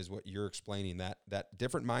even is what you're explaining, that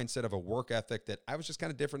different mindset of a work ethic that I was just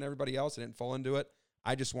kind of different than everybody else. I didn't fall into it.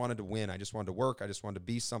 I just wanted to win. I just wanted to work. I just wanted to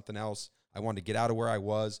be something else. I wanted to get out of where I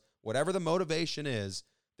was. Whatever the motivation is,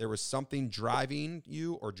 there was something driving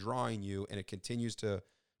you or drawing you, and it continues to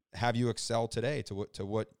have you excel today to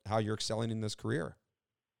how you're excelling in this career.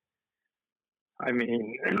 I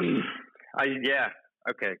mean,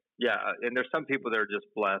 okay. Yeah. And there's some people that are just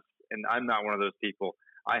blessed, and I'm not one of those people.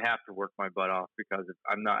 I have to work my butt off because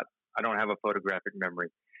I don't have a photographic memory.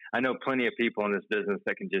 I know plenty of people in this business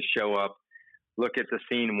that can just show up, look at the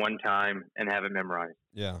scene one time and have it memorized.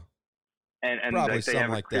 Yeah. And probably something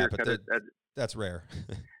like that, but that's rare.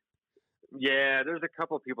 Yeah. There's a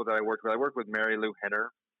couple of people that I worked with. I worked with Mary Lou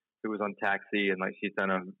Henner, who was on Taxi, and like she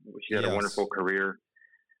had a wonderful career,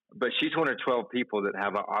 but she's one of 12 people that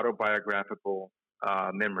have an autobiographical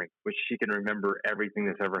memory, which she can remember everything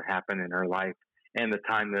that's ever happened in her life and the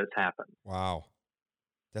time that it's happened. Wow.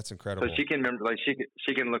 That's incredible. So she can remember, like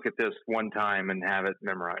she can look at this one time and have it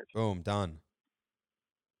memorized. Boom, done.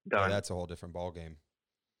 Yeah, that's a whole different ballgame.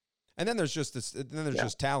 And then there's just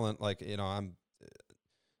just talent. Like,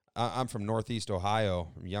 I'm from Northeast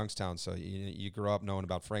Ohio, from Youngstown, so you grew up knowing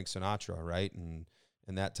about Frank Sinatra, right? And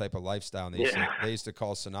that type of lifestyle. And they used to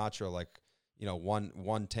call Sinatra like,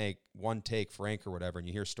 one take Frank or whatever. And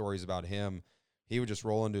you hear stories about him. He would just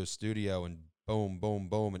roll into a studio and boom, boom,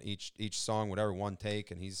 boom, and each song, whatever, one take,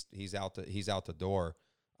 and he's out the door.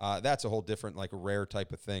 That's a whole different, like, rare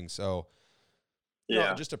type of thing. So,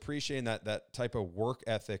 just appreciating that type of work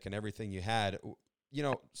ethic and everything you had.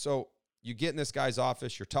 So you get in this guy's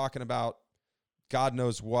office, you're talking about God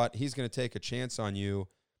knows what. He's going to take a chance on you.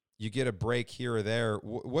 You get a break here or there.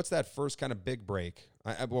 What's that first kind of big break?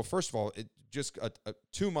 Well, first of all, it just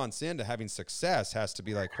 2 months into having success has to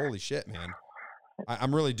be like, holy shit, man.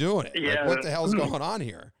 I'm really doing it. Yeah. Like, what the hell's going on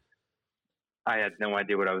here? I had no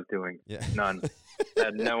idea what I was doing. Yeah. None. I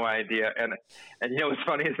had no idea. And what's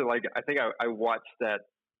funny is that, like, I think I watched that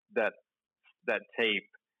tape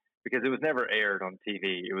because it was never aired on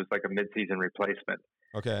TV. It was like a mid-season replacement.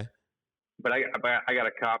 Okay. But I got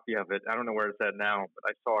a copy of it. I don't know where it's at now,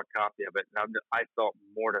 but I saw a copy of it, and I felt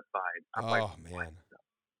mortified. I'm like, man, what the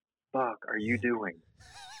fuck are you doing?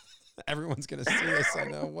 Everyone's gonna see this. I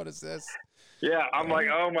know. What is this? Yeah, I'm like,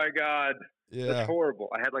 oh my God. Yeah. It's horrible.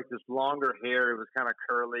 I had like this longer hair. It was kind of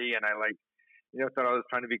curly, and I thought I was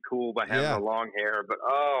trying to be cool by having the long hair. But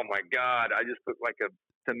oh my God, I just looked like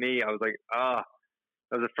to me, I was like,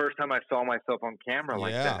 that was the first time I saw myself on camera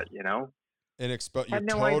like that, And you're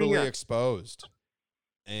totally exposed.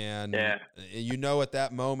 And at that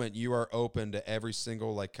moment, you are open to every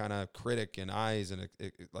single, like, kind of critic and eyes, and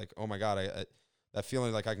like, oh my God, that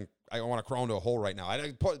feeling like I want to crawl into a hole right now.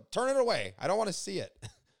 Turn it away. I don't want to see it.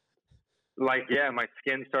 Like, my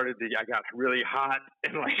skin I got really hot,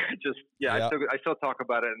 and like, I still talk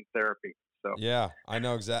about it in therapy. So I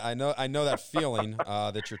know exactly. I know that feeling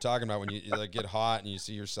that you're talking about when you like get hot and you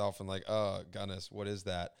see yourself and like, oh goodness, what is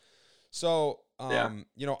that? So,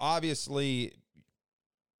 you know, obviously,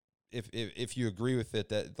 if you agree with it,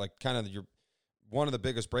 that like kind of one of the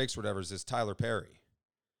biggest breaks, or whatever, is Tyler Perry.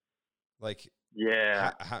 Like,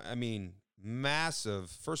 yeah, I mean, massive.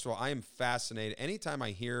 First of all, I am fascinated. Anytime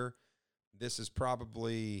I hear this, is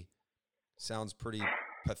probably sounds pretty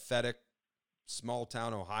pathetic, small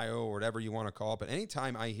town Ohio or whatever you want to call it. But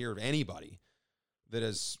anytime I hear of anybody that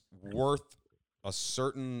is worth a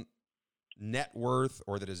certain net worth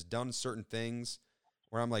or that has done certain things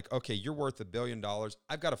where I'm like, okay, you're worth $1 billion.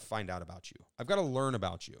 I've got to find out about you. I've got to learn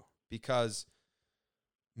about you, because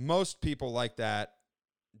most people like that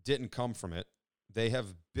didn't come from it. They have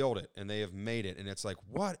built it and they have made it. And it's like,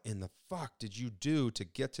 what in the fuck did you do to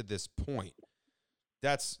get to this point?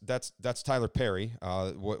 That's Tyler Perry.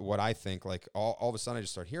 What I think, like all of a sudden I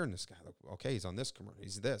just start hearing this guy. Like, okay, he's on this commercial.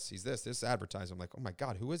 He's this advertising. I'm like, oh my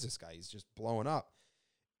God, who is this guy? He's just blowing up.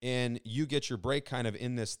 And you get your break kind of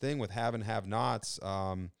in this thing with have and have nots.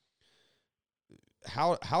 How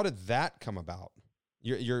did that come about?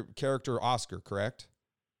 Your character Oscar, correct?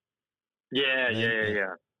 Yeah.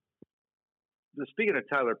 Speaking of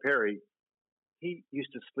Tyler Perry, he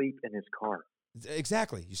used to sleep in his car.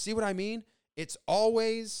 Exactly. You see what I mean? It's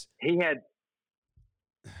always he had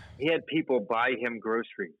people buy him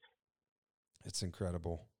groceries. It's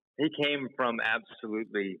incredible. He came from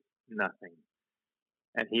absolutely nothing,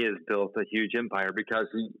 and he has built a huge empire because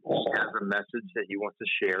he has a message that he wants to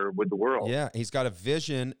share with the world. Yeah, he's got a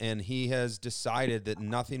vision, and he has decided that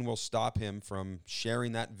nothing will stop him from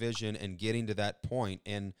sharing that vision and getting to that point.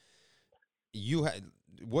 And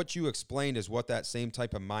what you explained is what that same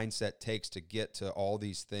type of mindset takes to get to all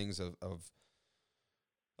these things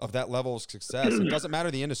of that level of success. It doesn't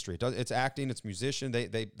matter the industry. It's acting, it's musician.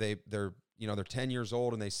 They're 10 years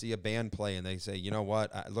old and they see a band play and they say, you know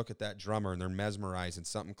what? I look at that drummer and they're mesmerized and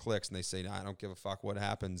something clicks and they say, no, I don't give a fuck what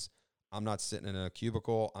happens. I'm not sitting in a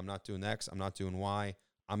cubicle. I'm not doing X. I'm not doing Y.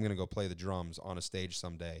 I'm going to go play the drums on a stage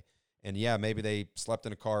someday. And yeah, maybe they slept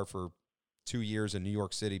in a car for 2 years in New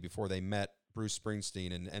York City before they met Bruce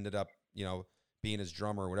Springsteen and ended up, being his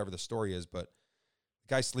drummer or whatever the story is. But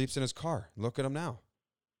the guy sleeps in his car. Look at him now.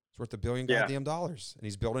 It's worth $1 billion goddamn dollars, and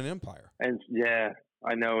he's building an empire. And yeah,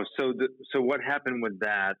 I know. So what happened with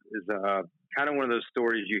that is kind of one of those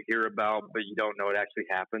stories you hear about, but you don't know it actually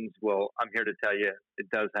happens. Well, I'm here to tell you it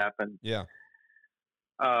does happen. Yeah.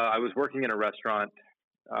 I was working in a restaurant,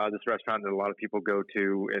 this restaurant that a lot of people go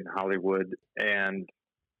to in Hollywood, and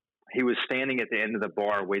he was standing at the end of the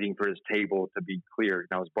bar waiting for his table to be cleared,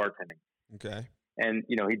 and I was bartending. Okay. And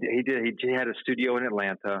he had a studio in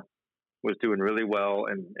Atlanta, was doing really well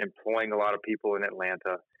and employing a lot of people in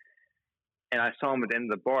Atlanta. And I saw him at the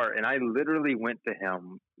end of the bar, and I literally went to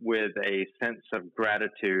him with a sense of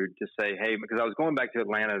gratitude to say, hey, because I was going back to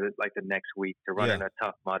Atlanta like the next week to run in a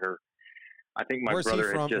Tough Mudder. I think my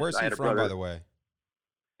brother had just... Where's he from, by the way?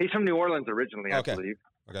 He's from New Orleans originally, I believe.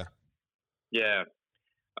 Okay. Yeah.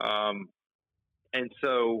 And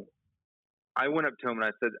so I went up to him and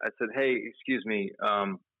I said, hey, excuse me.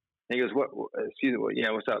 And he goes, what, excuse me,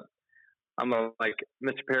 yeah, what's up? I'm like,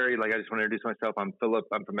 Mr. Perry, like, I just want to introduce myself. I'm Philip.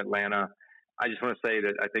 I'm from Atlanta. I just want to say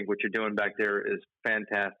that I think what you're doing back there is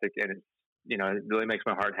fantastic. And it's, it really makes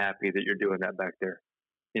my heart happy that you're doing that back there.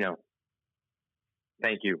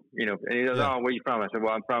 Thank you. And he goes, oh, where are you from? I said,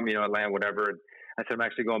 well, I'm from, Atlanta, whatever. And I said, I'm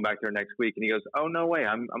actually going back there next week. And he goes, oh, no way.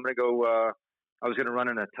 I'm going to go, I was going to run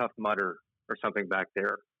in a Tough Mudder or something back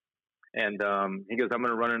there. And he goes, I'm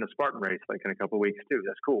going to run in a Spartan race like in a couple of weeks too.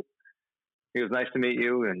 That's cool. He goes, nice to meet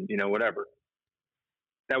you. And, whatever.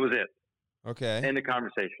 That was it. Okay. End of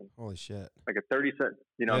conversation. Holy shit. Like a 30-second,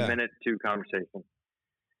 a minute to conversation.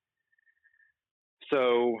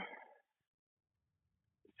 So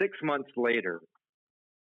 6 months later,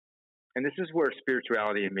 and this is where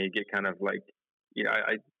spirituality and me get kind of like,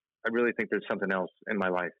 I really think there's something else in my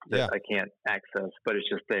life that I can't access, but it's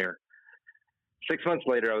just there. 6 months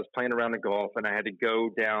later, I was playing around the golf and I had to go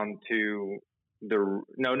down to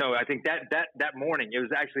I think that morning, it was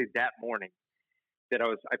actually that morning that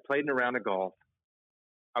I played around the golf.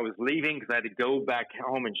 I was leaving because I had to go back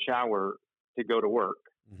home and shower to go to work.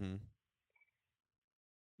 Mm-hmm.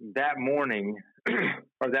 That morning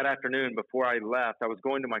or that afternoon before I left, I was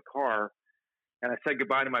going to my car and I said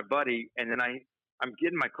goodbye to my buddy. And then I'm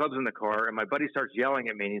getting my clubs in the car and my buddy starts yelling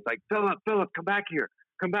at me and he's like, Philip, come back here.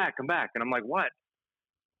 Come back. And I'm like, what?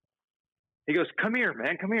 He goes, come here,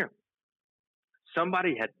 man. Come here.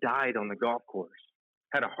 Somebody had died on the golf course,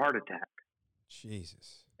 had a heart attack.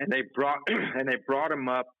 Jesus. And they brought him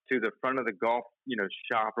up to the front of the golf,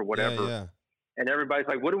 shop or whatever. Yeah. And everybody's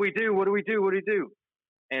like, what do we do? What do we do? What do we do?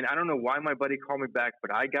 And I don't know why my buddy called me back,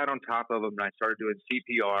 but I got on top of him and I started doing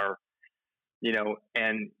CPR.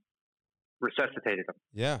 and resuscitated him.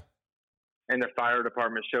 Yeah. And the fire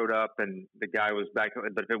department showed up, and the guy was back.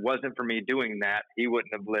 But if it wasn't for me doing that, he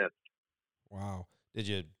wouldn't have lived. Wow.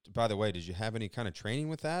 By the way, did you have any kind of training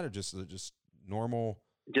with that, or just normal?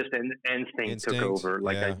 Just an instinct took over.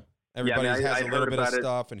 Like yeah. Everybody has a little bit of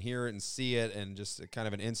stuff and hear it and see it, and just kind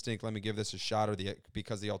of an instinct. Let me give this a shot,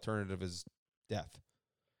 because the alternative is death.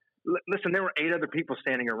 Listen, there were 8 other people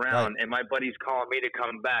standing around, and my buddy's calling me to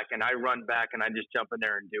come back, and I run back and I just jump in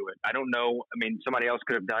there and do it. I don't know. I mean, somebody else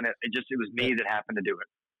could have done it. It was me that happened to do it.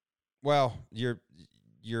 Well,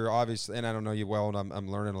 you're obviously, and I don't know you well, and I'm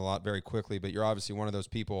learning a lot very quickly, but you're obviously one of those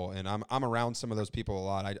people, and I'm around some of those people a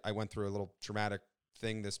lot. I went through a little traumatic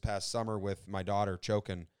thing this past summer with my daughter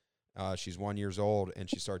choking. She's 1 year old, and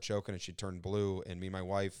she started choking, and she turned blue. And me and my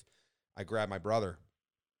wife, I grabbed my brother.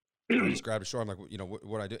 I just grabbed his shoulder. I'm like,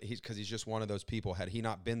 what I do? Because he's just one of those people. Had he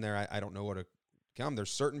not been there, I don't know what to come.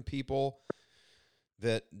 There's certain people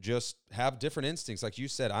that just have different instincts. Like you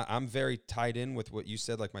said, I'm very tied in with what you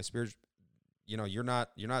said. Like my spirit, you're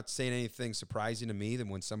not saying anything surprising to me than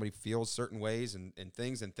when somebody feels certain ways and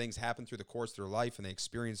things happen through the course of their life, and they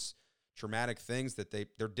experience traumatic things that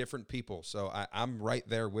they're different people. So I'm right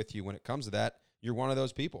there with you when it comes to that. You're one of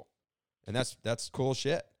those people, and that's cool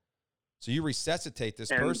shit. So you resuscitate this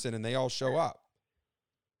person, and they all show up.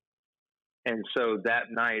 And so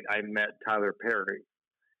that night I met Tyler Perry.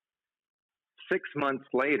 6 months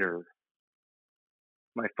later,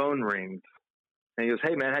 my phone rings, and he goes,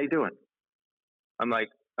 "Hey man, how you doing?" I'm like,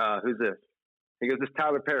 "Who's this?" He goes, "It's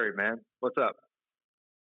Tyler Perry, man. What's up?"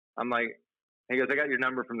 I'm like, he goes, "I got your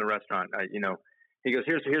number from the restaurant." He goes,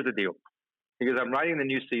 here's the deal. He goes, "I'm writing the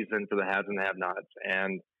new season for the Haves and the Have-Nots.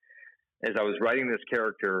 And as I was writing this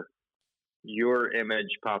character, your image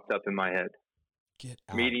popped up in my head. Get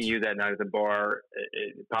out. Meeting you that night at the bar,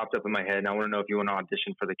 it popped up in my head. And I want to know if you want to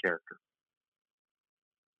audition for the character."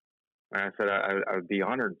 And I said, I would be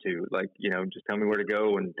honored to. Just tell me where to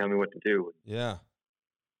go and tell me what to do. Yeah.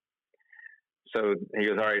 So he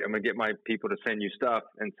goes, "All right, I'm going to get my people to send you stuff."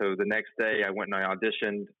 And so the next day I went and I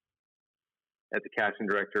auditioned at the casting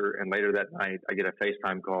director. And later that night I get a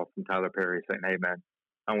FaceTime call from Tyler Perry saying, "Hey man,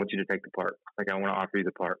 I want you to take the part. I want to offer you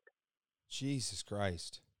the part." Jesus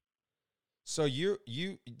Christ. So you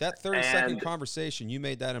that 30-second conversation, you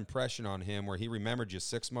made that impression on him where he remembered you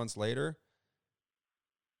 6 months later?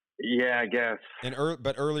 Yeah, I guess.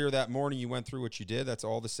 But earlier that morning you went through what you did. That's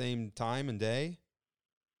all the same time and day?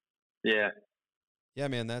 Yeah. Yeah,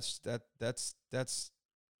 man, that's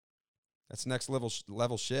next level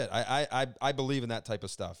shit. I believe in that type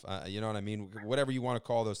of stuff. You know what I mean? Whatever you want to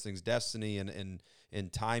call those things, destiny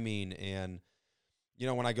and timing. And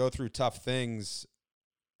when I go through tough things,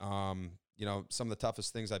 some of the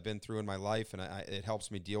toughest things I've been through in my life, and it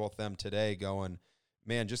helps me deal with them today. Going,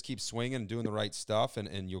 man, just keep swinging and doing the right stuff,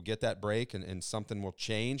 and you'll get that break, and something will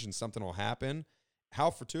change and something will happen.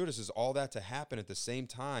 How fortuitous is all that to happen at the same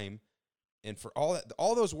time? And for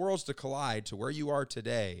all those worlds to collide to where you are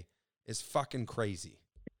today is fucking crazy.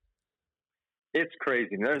 It's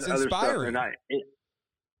crazy. There's it's inspiring. Other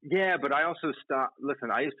stuff, but I also stopped. Listen,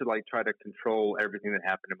 I used to try to control everything that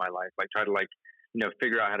happened in my life. Try to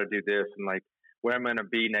figure out how to do this and where I'm going to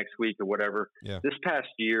be next week or whatever. Yeah. This past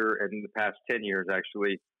year and the past 10 years,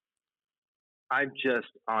 actually, I've just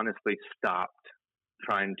honestly stopped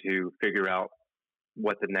trying to figure out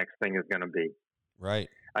what the next thing is going to be. Right.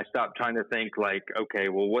 I stopped trying to think okay,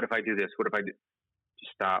 well, what if I do this? What if I do?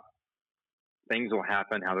 Just stop. Things will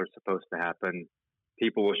happen how they're supposed to happen.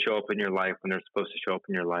 People will show up in your life when they're supposed to show up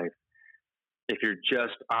in your life. If you're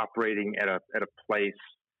just operating at a place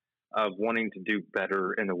of wanting to do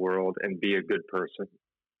better in the world and be a good person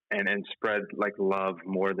and spread love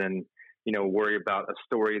more than, worry about a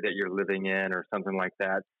story that you're living in or something like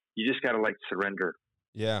that, you just got to surrender.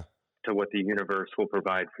 Yeah. To what the universe will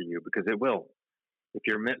provide for you, because it will. If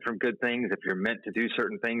you're meant for good things, if you're meant to do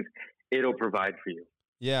certain things, it'll provide for you.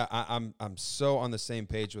 Yeah, I'm so on the same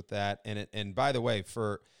page with that. And by the way,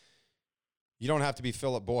 you don't have to be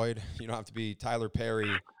Philip Boyd, you don't have to be Tyler Perry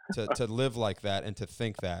to live like that and to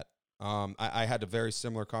think that. I had a very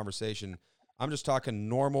similar conversation. I'm just talking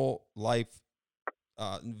normal life,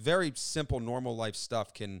 very simple normal life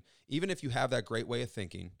stuff. Even if you have that great way of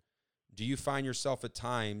thinking, do you find yourself at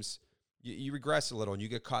times you regress a little and you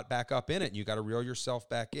get caught back up in it, and you got to reel yourself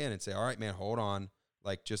back in and say, "All right, man, hold on,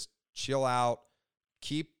 just chill out,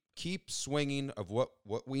 keep swinging of what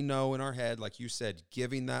we know in our head," like you said,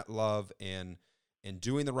 giving that love and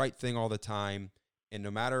doing the right thing all the time. And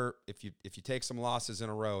no matter if you take some losses in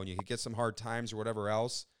a row and you get some hard times or whatever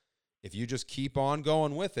else, if you just keep on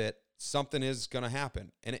going with it, something is going to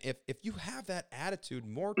happen. And if you have that attitude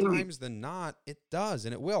more times than not, it does,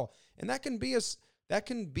 and it will. And that can be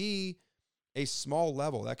a small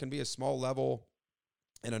level. That can be a small level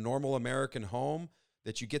in a normal American home,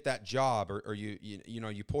 that you get that job, or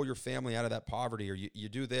you pull your family out of that poverty, or you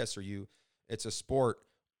do this, or it's a sport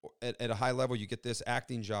at a high level, you get this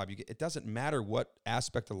acting job. It doesn't matter what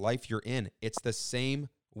aspect of life you're in. It's the same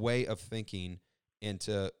way of thinking, and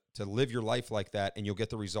to live your life like that, and you'll get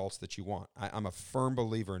the results that you want. I'm a firm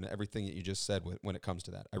believer in everything that you just said when it comes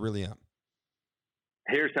to that. I really am.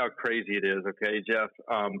 Here's how crazy it is, okay, Jeff?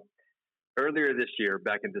 Earlier this year,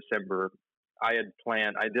 back in December, I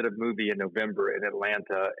did a movie in November in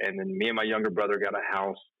Atlanta, and then me and my younger brother got a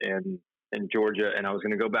house in Georgia, and I was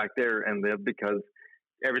going to go back there and live because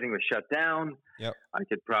everything was shut down. Yep. I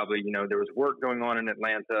could probably, there was work going on in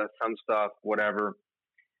Atlanta, some stuff, whatever.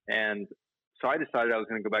 And so I decided I was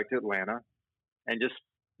going to go back to Atlanta and just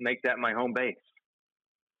make that my home base.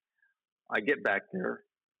 I get back there,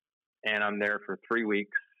 and I'm there for 3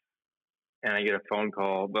 weeks, and I get a phone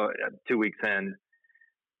call, but 2 weeks in,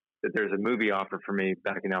 that there's a movie offer for me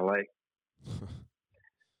back in LA.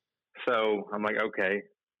 So I'm like, okay.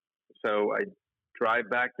 So I drive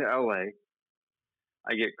back to LA.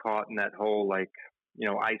 I get caught in that whole ice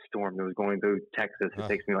storm that was going through Texas. It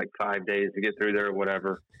takes me 5 days to get through there or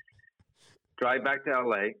whatever. Drive back to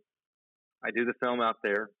LA. I do the film out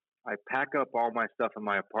there. I pack up all my stuff in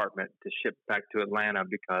my apartment to ship back to Atlanta,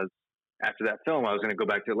 because after that film, I was going to go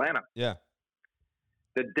back to Atlanta. Yeah.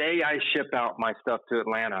 The day I ship out my stuff to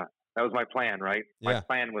Atlanta, that was my plan, right? Yeah. My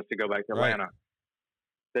plan was to go back to Atlanta. Right.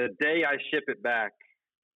 The day I ship it back,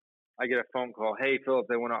 I get a phone call. Hey, Philip,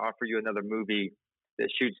 they want to offer you another movie that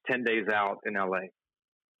shoots 10 days out in LA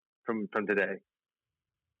from today.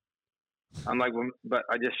 I'm like, well, but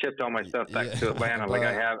I just shipped all my stuff back to Atlanta.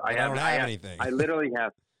 I don't have anything. I literally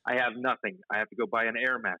have nothing. I have to go buy an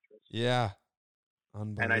air mattress. Yeah.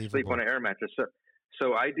 Unbelievable. And I sleep on an air mattress.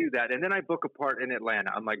 So I do that. And then I book a part in Atlanta.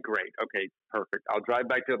 I'm like, great. Okay, perfect. I'll drive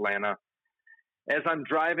back to Atlanta. As I'm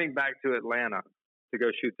driving back to Atlanta to go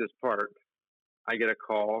shoot this part, I get a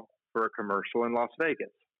call for a commercial in Las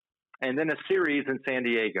Vegas, and then a series in San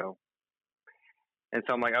Diego. And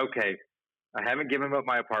so I'm like, okay, I haven't given up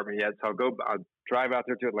my apartment yet. So I'll drive out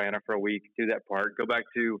there to Atlanta for a week, do that part, go back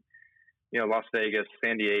to, Las Vegas,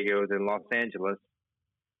 San Diego, then Los Angeles.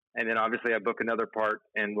 And then obviously I book another part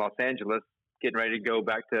in Los Angeles, getting ready to go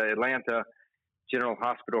back to Atlanta. General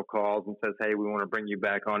Hospital calls and says, hey, we want to bring you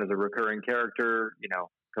back on as a recurring character,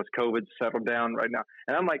 because COVID's settled down right now.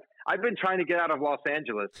 And I'm like, I've been trying to get out of Los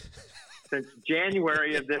Angeles since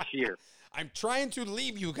January of this year. I'm trying to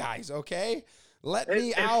leave you guys, okay? Let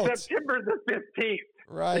me out. It's September the 15th.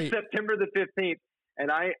 Right. It's September the 15th.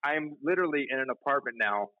 And I'm literally in an apartment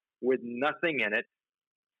now with nothing in it.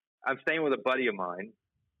 I'm staying with a buddy of mine.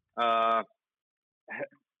 I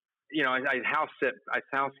house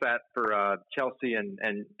sat for Chelsea and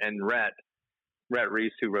Rhett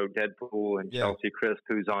Reese, who wrote Deadpool, and Chelsea Crisp,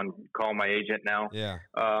 who's on Call My Agent now. Yeah.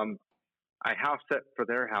 I house set for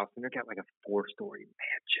their house, and they got like a 4-story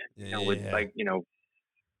mansion, with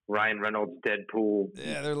Ryan Reynolds Deadpool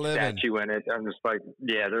they're living. statue in it. I'm just like,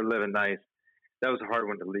 they're living nice. That was a hard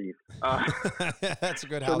one to leave. That's a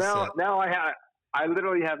good house. So set. now I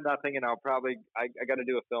literally have nothing, and I'll probably I got to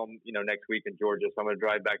do a film next week in Georgia, so I'm going to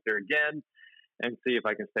drive back there again and see if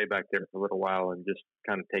I can stay back there for a little while and just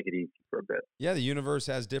kind of take it easy for a bit. Yeah, the universe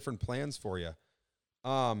has different plans for you.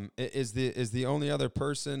 Is the only other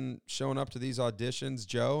person showing up to these auditions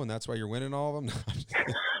Joe, and that's why you're winning all of them?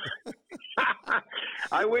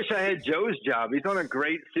 I wish I had Joe's job. He's on a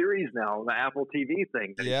great series now on the Apple TV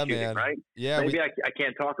thing. Yeah, shooting, man. Right? Yeah. Maybe I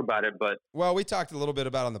can't talk about it, but. Well, we talked a little bit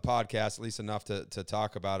about it on the podcast, at least enough to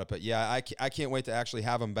talk about it. But yeah, I can't wait to actually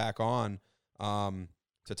have him back on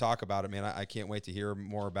to talk about it, man. I can't wait to hear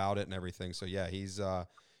more about it and everything. So yeah, he's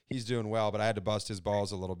doing well, but I had to bust his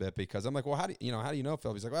balls a little bit because I'm like, well, how do you know,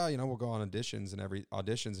 Phil? He's like, well, we'll go on auditions and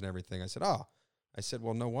everything. I said,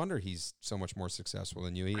 well, no wonder he's so much more successful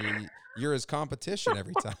than you. You're his competition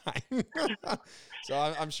every time. So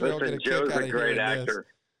I'm sure he'll get a kick out of Joe's a great actor. This.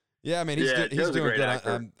 Yeah, man, he's doing good.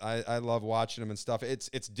 Actor. I love watching him and stuff. It's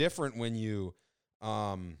different when you,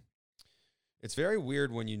 it's very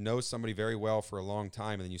weird when you know somebody very well for a long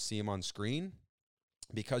time and then you see him on screen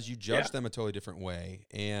because you judge them a totally different way.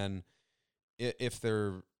 And if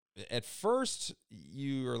they're, at first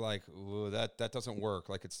you are like, ooh, that doesn't work.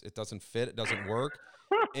 Like it doesn't fit. It doesn't work.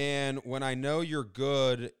 And when I know you're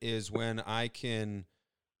good is when I can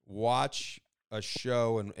watch a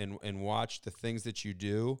show and watch the things that you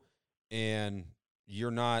do and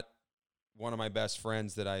you're not one of my best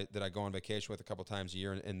friends that I go on vacation with a couple times a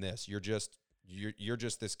year. In this, you're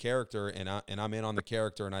just this character, and I'm in on the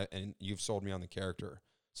character, and you've sold me on the character.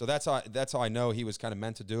 So that's how I know he was kind of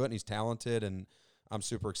meant to do it, and he's talented, and I'm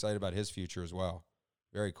super excited about his future as well.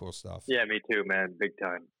 Very cool stuff. Yeah, me too, man. Big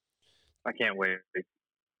time. I can't wait.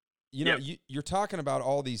 You know, you're talking about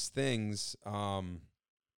all these things,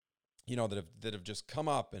 you know, that have just come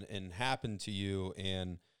up and happened to you.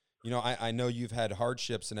 And, you know, I know you've had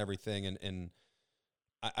hardships and everything. And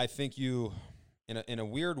I think you, in a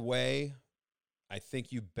weird way, I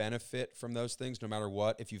think you benefit from those things no matter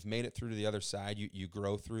what. If you've made it through to the other side, you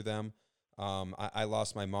grow through them. I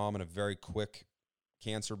lost my mom in a very quick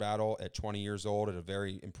cancer battle at 20 years old at a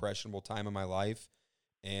very impressionable time in my life.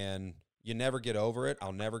 And you never get over it.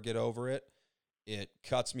 I'll never get over it. It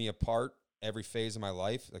cuts me apart every phase of my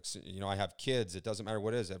life. Like, you know, I have kids. It doesn't matter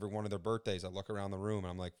what it is. Every one of their birthdays, I look around the room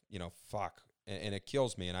and I'm like, you know, fuck. And it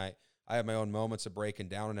kills me. And I have my own moments of breaking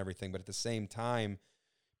down and everything. But at the same time,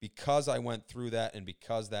 because I went through that and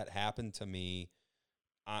because that happened to me,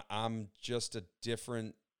 I'm just a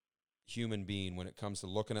different human being when it comes to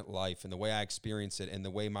looking at life and the way I experience it and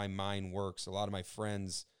the way my mind works. A lot of my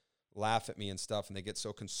friends laugh at me and stuff, and they get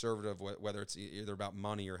so conservative, whether it's either about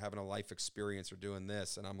money or having a life experience or doing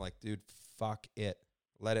this. And I'm like, dude, fuck it.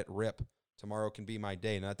 Let it rip. Tomorrow can be my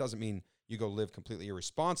day. Now, that doesn't mean you go live completely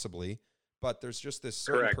irresponsibly, but there's just this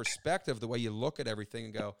certain perspective, the way you look at everything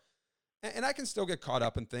and go, and I can still get caught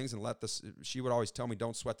up in things and let this, she would always tell me,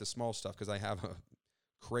 don't sweat the small stuff, because I have a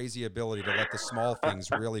crazy ability to let the small things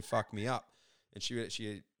really fuck me up. And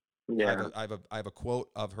she yeah. I have a quote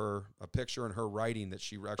of her, a picture in her writing that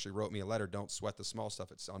she actually wrote me a letter. Don't sweat the small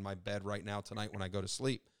stuff. It's on my bed right now tonight when I go to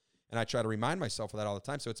sleep. And I try to remind myself of that all the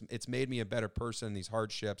time. So it's made me a better person in these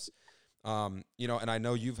hardships. You know, and I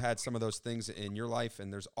know you've had some of those things in your life,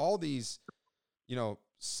 and there's all these, you know,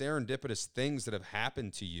 serendipitous things that have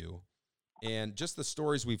happened to you, and just the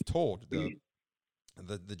stories we've told,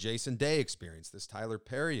 the Jason Day experience, this Tyler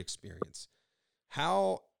Perry experience.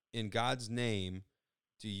 How in God's name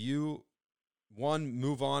do you, one,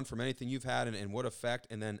 move on from anything you've had, and what effect?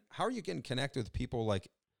 And then how are you getting connected with people like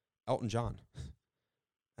Elton John?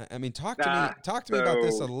 I mean, talk to me about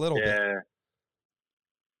this a little bit.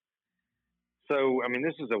 So, I mean,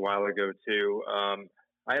 this was a while ago too.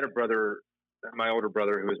 I had a brother, my older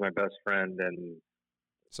brother, who was my best friend, and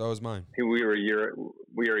so was mine. We were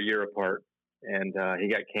a year apart, and he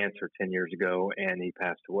got cancer 10 years ago, and he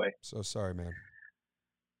passed away. So sorry, man.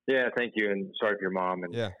 Yeah, thank you, and sorry for your mom.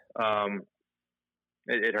 And yeah,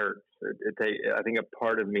 it hurts. I think a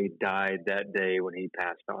part of me died that day when he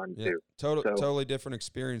passed on too. Totally different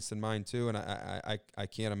experience than mine too, and I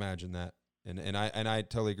can't imagine that. And I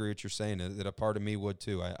totally agree with what you're saying, that a part of me would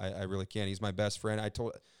too. I really can. He's my best friend.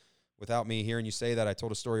 Without me hearing you say that, I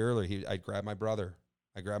told a story earlier. I grabbed my brother.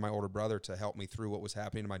 I grabbed my older brother to help me through what was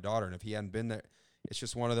happening to my daughter. And if he hadn't been there, it's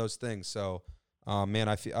just one of those things. So, man,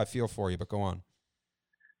 I feel for you, but go on.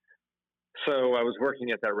 So I was working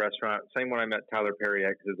at that restaurant, same one I met Tyler Perry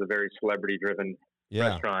at, because it was a very celebrity-driven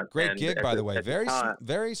restaurant. Great gig, by the way.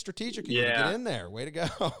 Very strategic. You to get in there. Way to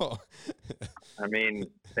go. I mean,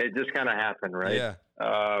 it just kind of happened, right?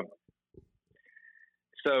 Yeah.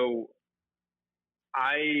 So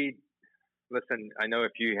listen, I know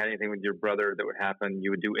if you had anything with your brother that would happen, you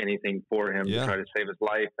would do anything for him to try to save his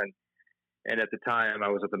life. And at the time, I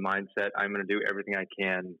was of the mindset, I'm going to do everything I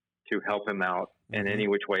can to help him out in any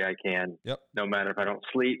which way I can. Yep. No matter if I don't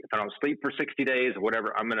sleep for 60 days or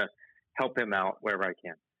whatever, I'm going to help him out wherever I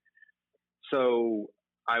can. So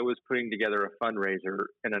I was putting together a fundraiser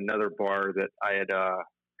in another bar that I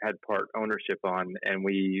had part ownership on, and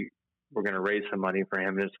we were going to raise some money for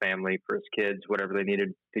him and his family, for his kids, whatever they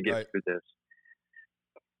needed to get through this.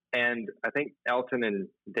 And I think Elton and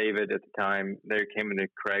David at the time, they came into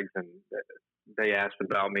Craig's and they asked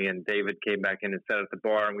about me, and David came back in and sat at the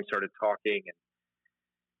bar, and we started talking, and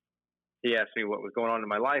he asked me what was going on in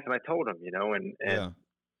my life, and I told him, you know, and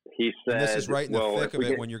he said, and this is right in the thick of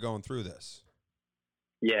it when you're going through this.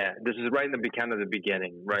 Yeah, this is right in the kind of the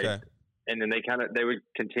beginning, right? Okay. And then they would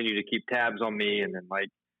continue to keep tabs on me, and then like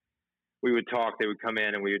we would talk, they would come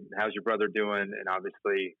in and how's your brother doing? And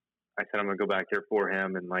obviously I said, I'm going to go back there for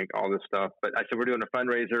him and like all this stuff. But I said, we're doing a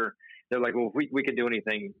fundraiser. They're like, well, if we could do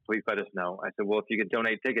anything, please let us know. I said, well, if you could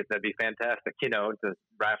donate tickets, that'd be fantastic, you know, to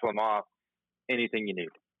raffle them off, anything you need.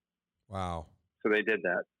 Wow. So they did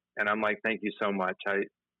that. And I'm like, thank you so much. I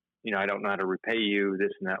don't know how to repay you,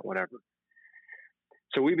 this and that, whatever.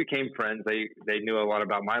 So we became friends. They knew a lot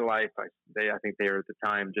about my life. I think they were at the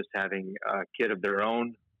time just having a kid of their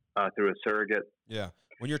own through a surrogate. Yeah.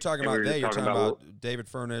 When you're talking about you're talking about David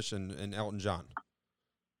Furnish and Elton John.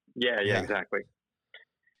 Yeah, exactly.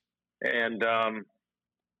 And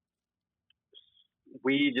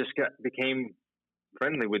we just became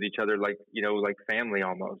friendly with each other, like, like family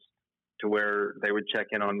almost, to where they would check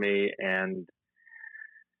in on me. And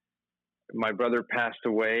my brother passed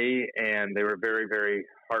away, and they were very, very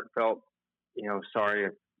heartfelt, sorry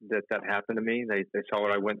that happened to me. They saw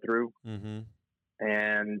what I went through. Mm-hmm.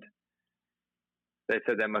 And they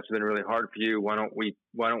said, that must have been really hard for you. Why don't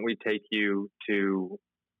we take you to,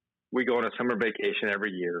 we go on a summer vacation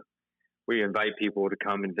every year. We invite people to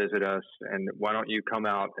come and visit us. And why don't you come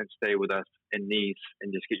out and stay with us in Nice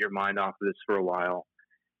and just get your mind off of this for a while,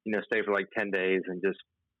 stay for like 10 days and just,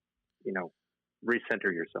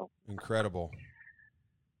 recenter yourself. Incredible.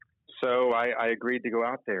 So I agreed to go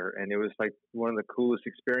out there, and it was like one of the coolest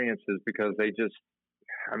experiences, because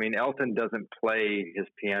Elton doesn't play his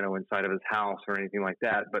piano inside of his house or anything like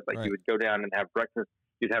that, but like, right. You would go down and have breakfast.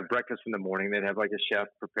 You'd have breakfast in the morning. They'd have like a chef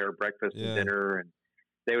prepare breakfast and dinner, and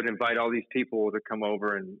they would invite all these people to come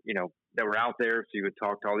over, and, that were out there. So you would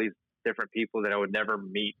talk to all these different people that I would never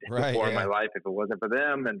meet before in my life if it wasn't for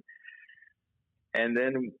them. And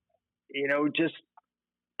then, just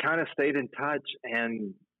kind of stayed in touch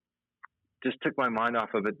and just took my mind off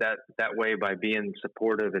of it that way by being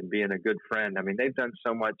supportive and being a good friend. I mean, they've done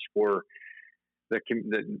so much for the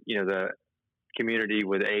community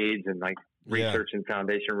with AIDS, and like research and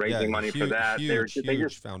foundation, raising money for that.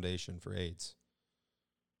 Huge foundation for AIDS.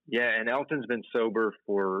 Yeah. And Elton's been sober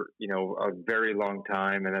for, a very long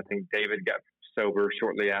time. And I think David got sober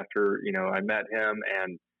shortly after, I met him,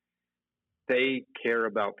 and they care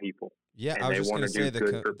about people. Yeah. And I was they just want to do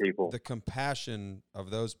good for people. The compassion of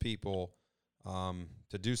those people,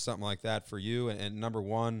 to do something like that for you. And number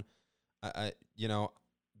one,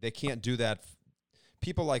 they can't do that.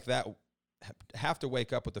 People like that have to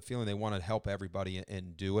wake up with the feeling they want to help everybody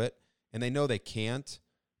and do it. And they know they can't.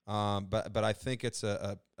 But I think it's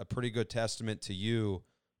a pretty good testament to you.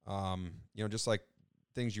 Just like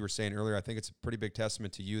things you were saying earlier, I think it's a pretty big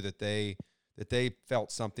testament to you that they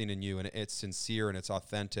felt something in you, and it's sincere and it's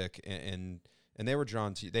authentic, and they were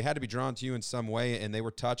drawn to you. They had to be drawn to you in some way, and they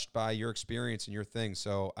were touched by your experience and your thing.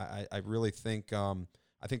 So I really think,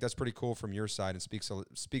 I think that's pretty cool from your side, and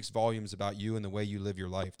speaks volumes about you and the way you live your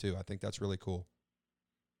life too. I think that's really cool.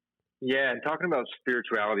 Yeah, and talking about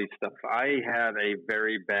spirituality stuff, I had a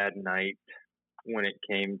very bad night when it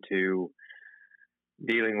came to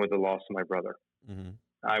dealing with the loss of my brother. Mm-hmm.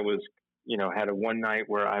 I was, had a one night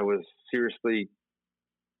where I was seriously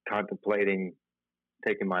contemplating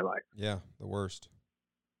taking my life. Yeah, the worst.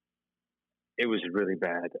 It was really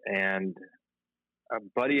bad. And a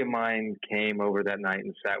buddy of mine came over that night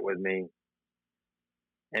and sat with me.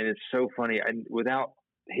 And it's so funny.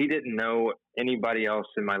 He didn't know anybody else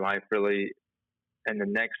in my life really. And the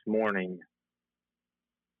next morning,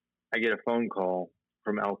 I get a phone call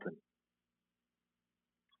from Elton.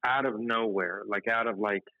 Out of nowhere,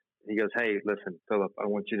 he goes, "Hey, listen, Philip, I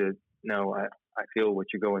want you to know I feel what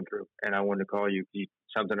you're going through, and I wanted to call you.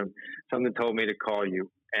 Something told me to call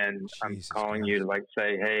you, and Jesus I'm calling Christ. You to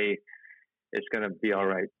say, hey, it's going to be all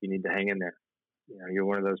right. You need to hang in there. You're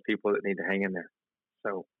one of those people that need to hang in there."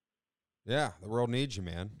 So, yeah, the world needs you,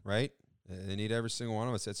 man. Right? They need every single one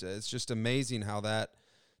of us. It's just amazing how the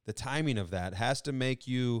timing of that has to make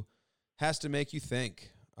you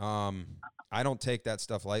think. I don't take that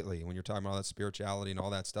stuff lightly. When you're talking about all that spirituality and all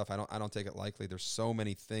that stuff, I don't take it lightly. There's so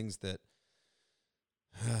many things that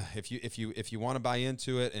if you want to buy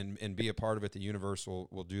into it and be a part of it, the universe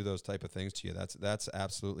will do those type of things to you. That's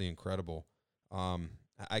absolutely incredible.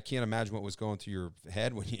 I can't imagine what was going through your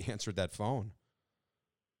head when you answered that phone.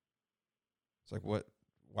 It's like, what?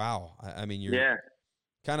 Wow. I mean, you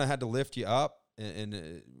kind of had to lift you up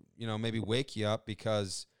and maybe wake you up,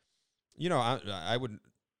 because I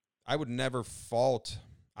would never fault.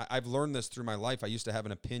 I've learned this through my life. I used to have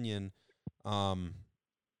an opinion. I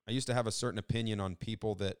used to have a certain opinion on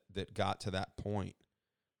people that got to that point,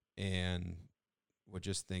 and would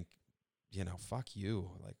just think, fuck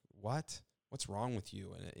you. Like, what's wrong with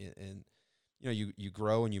you? And you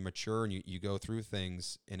grow and you mature and you go through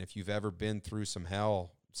things. And if you've ever been through some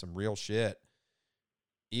hell, some real shit,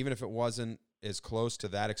 even if it wasn't as close to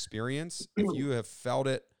that experience, if you have felt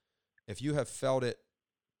it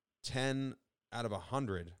 10 out of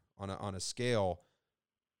 100 on a scale,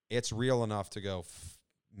 it's real enough to go,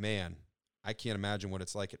 man, I can't imagine what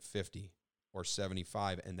it's like at 50 or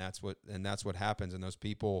 75. And that's what happens. And those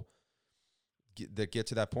people that get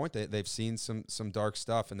to that point, they've seen some dark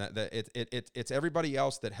stuff, and that it's everybody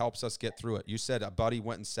else that helps us get through it. You said a buddy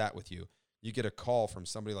went and sat with you. you get a call from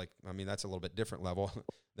somebody like, I mean, that's a little bit different level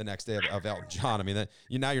the next day of Elton John. I mean,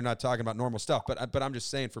 now you're not talking about normal stuff, but I'm just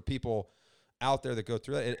saying for people out there that go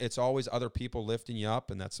through that, it's always other people lifting you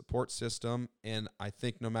up in that support system. And I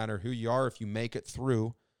think no matter who you are, if you make it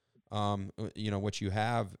through, what you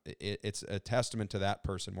have, it's a testament to that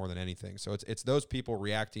person more than anything. So it's those people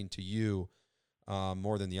reacting to you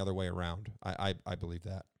more than the other way around. I believe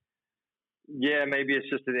that. Yeah, maybe it's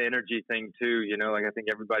just an energy thing too. Like I think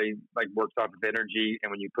everybody like works off of energy,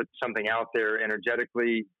 and when you put something out there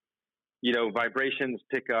energetically, vibrations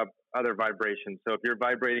pick up other vibrations. So if you're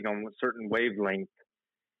vibrating on a certain wavelength,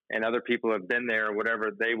 and other people have been there or whatever,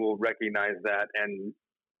 they will recognize that. And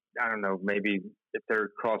I don't know, maybe if they're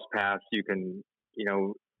cross paths, you can,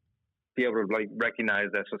 be able to like recognize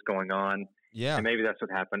that's what's going on. Yeah, and maybe that's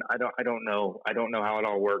what happened. I don't know. I don't know how it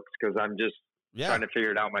all works because I'm just trying to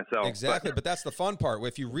figure it out myself. Exactly. But that's the fun part.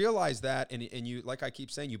 If you realize that and you, like I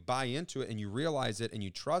keep saying, you buy into it and you realize it and you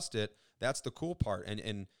trust it, that's the cool part.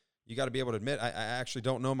 And you got to be able to admit, I actually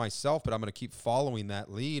don't know myself, but I'm going to keep following that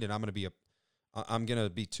lead, and I'm going to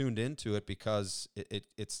be tuned into it because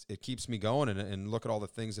it keeps me going, and look at all the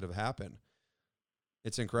things that have happened.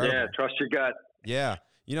 It's incredible. Yeah. Trust your gut. Yeah.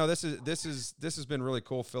 This has been really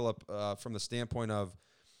cool, Philip, from the standpoint of,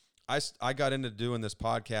 I got into doing this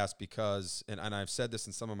podcast because, and I've said this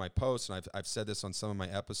in some of my posts, and I've said this on some of my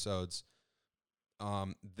episodes.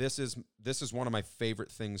 This is one of my favorite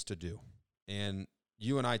things to do. And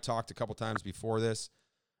you and I talked a couple times before this.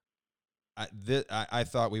 I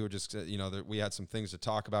thought we would just, that we had some things to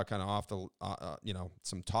talk about kind of off the,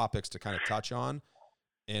 some topics to kind of touch on.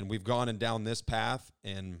 And we've gone and down this path,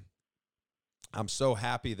 and I'm so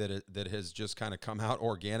happy that it has just kind of come out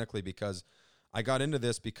organically, because I got into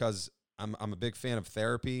this because I'm a big fan of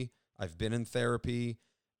therapy. I've been in therapy,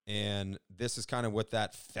 and this is kind of what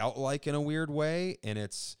that felt like in a weird way. And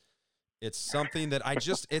it's something that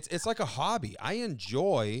it's like a hobby. I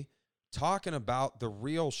enjoy talking about the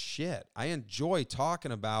real shit. I enjoy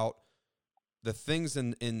talking about the things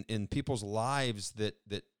in people's lives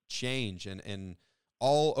that change, and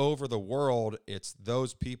all over the world, it's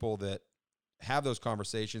those people that have those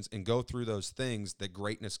conversations and go through those things that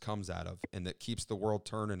greatness comes out of, and that keeps the world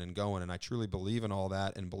turning and going. And I truly believe in all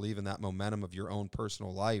that, and believe in that momentum of your own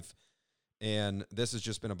personal life. And this has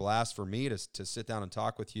just been a blast for me to sit down and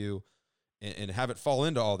talk with you and have it fall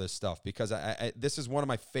into all this stuff, because I this is one of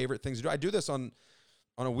my favorite things to do. I do this on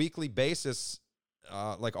a weekly basis,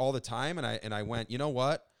 like all the time. And I went, you know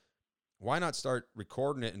what? Why not start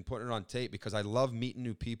recording it and putting it on tape? Because I love meeting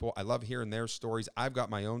new people. I love hearing their stories. I've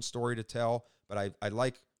got my own story to tell, but I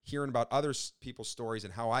like hearing about other people's stories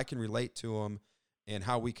and how I can relate to them and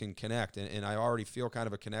how we can connect. And I already feel kind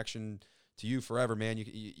of a connection to you forever, man.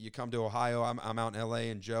 You come to Ohio. I'm out in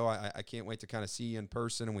LA, and Joe, I can't wait to kind of see you in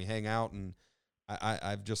person, and we hang out, and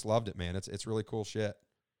I've just loved it, man. It's really cool shit.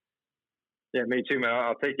 Yeah, me too, man.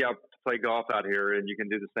 I'll take you out to play golf out here, and you can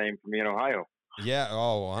do the same for me in Ohio. Yeah,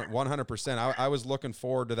 100%. I was looking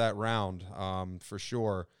forward to that round, for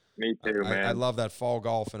sure. Me too, man. I love that fall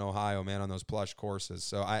golf in Ohio, man, on those plush courses.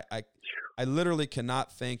 So I literally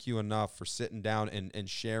cannot thank you enough for sitting down and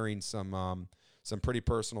sharing some pretty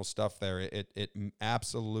personal stuff there. It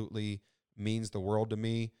absolutely means the world to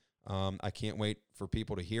me. I can't wait for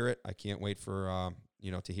people to hear it. I can't wait for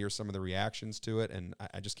to hear some of the reactions to it, and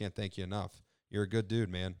I just can't thank you enough. You're a good dude,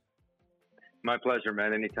 man. My pleasure,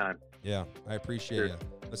 man. Anytime. Yeah, I appreciate you.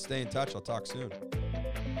 Let's stay in touch. I'll talk soon.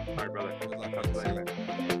 All right, brother. Good luck. Talk to you later,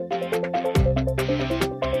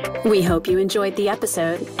 man. We hope you enjoyed the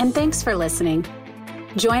episode, and thanks for listening.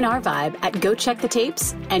 Join our vibe at Go Check the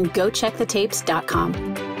Tapes and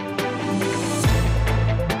GoCheckTheTapes.com.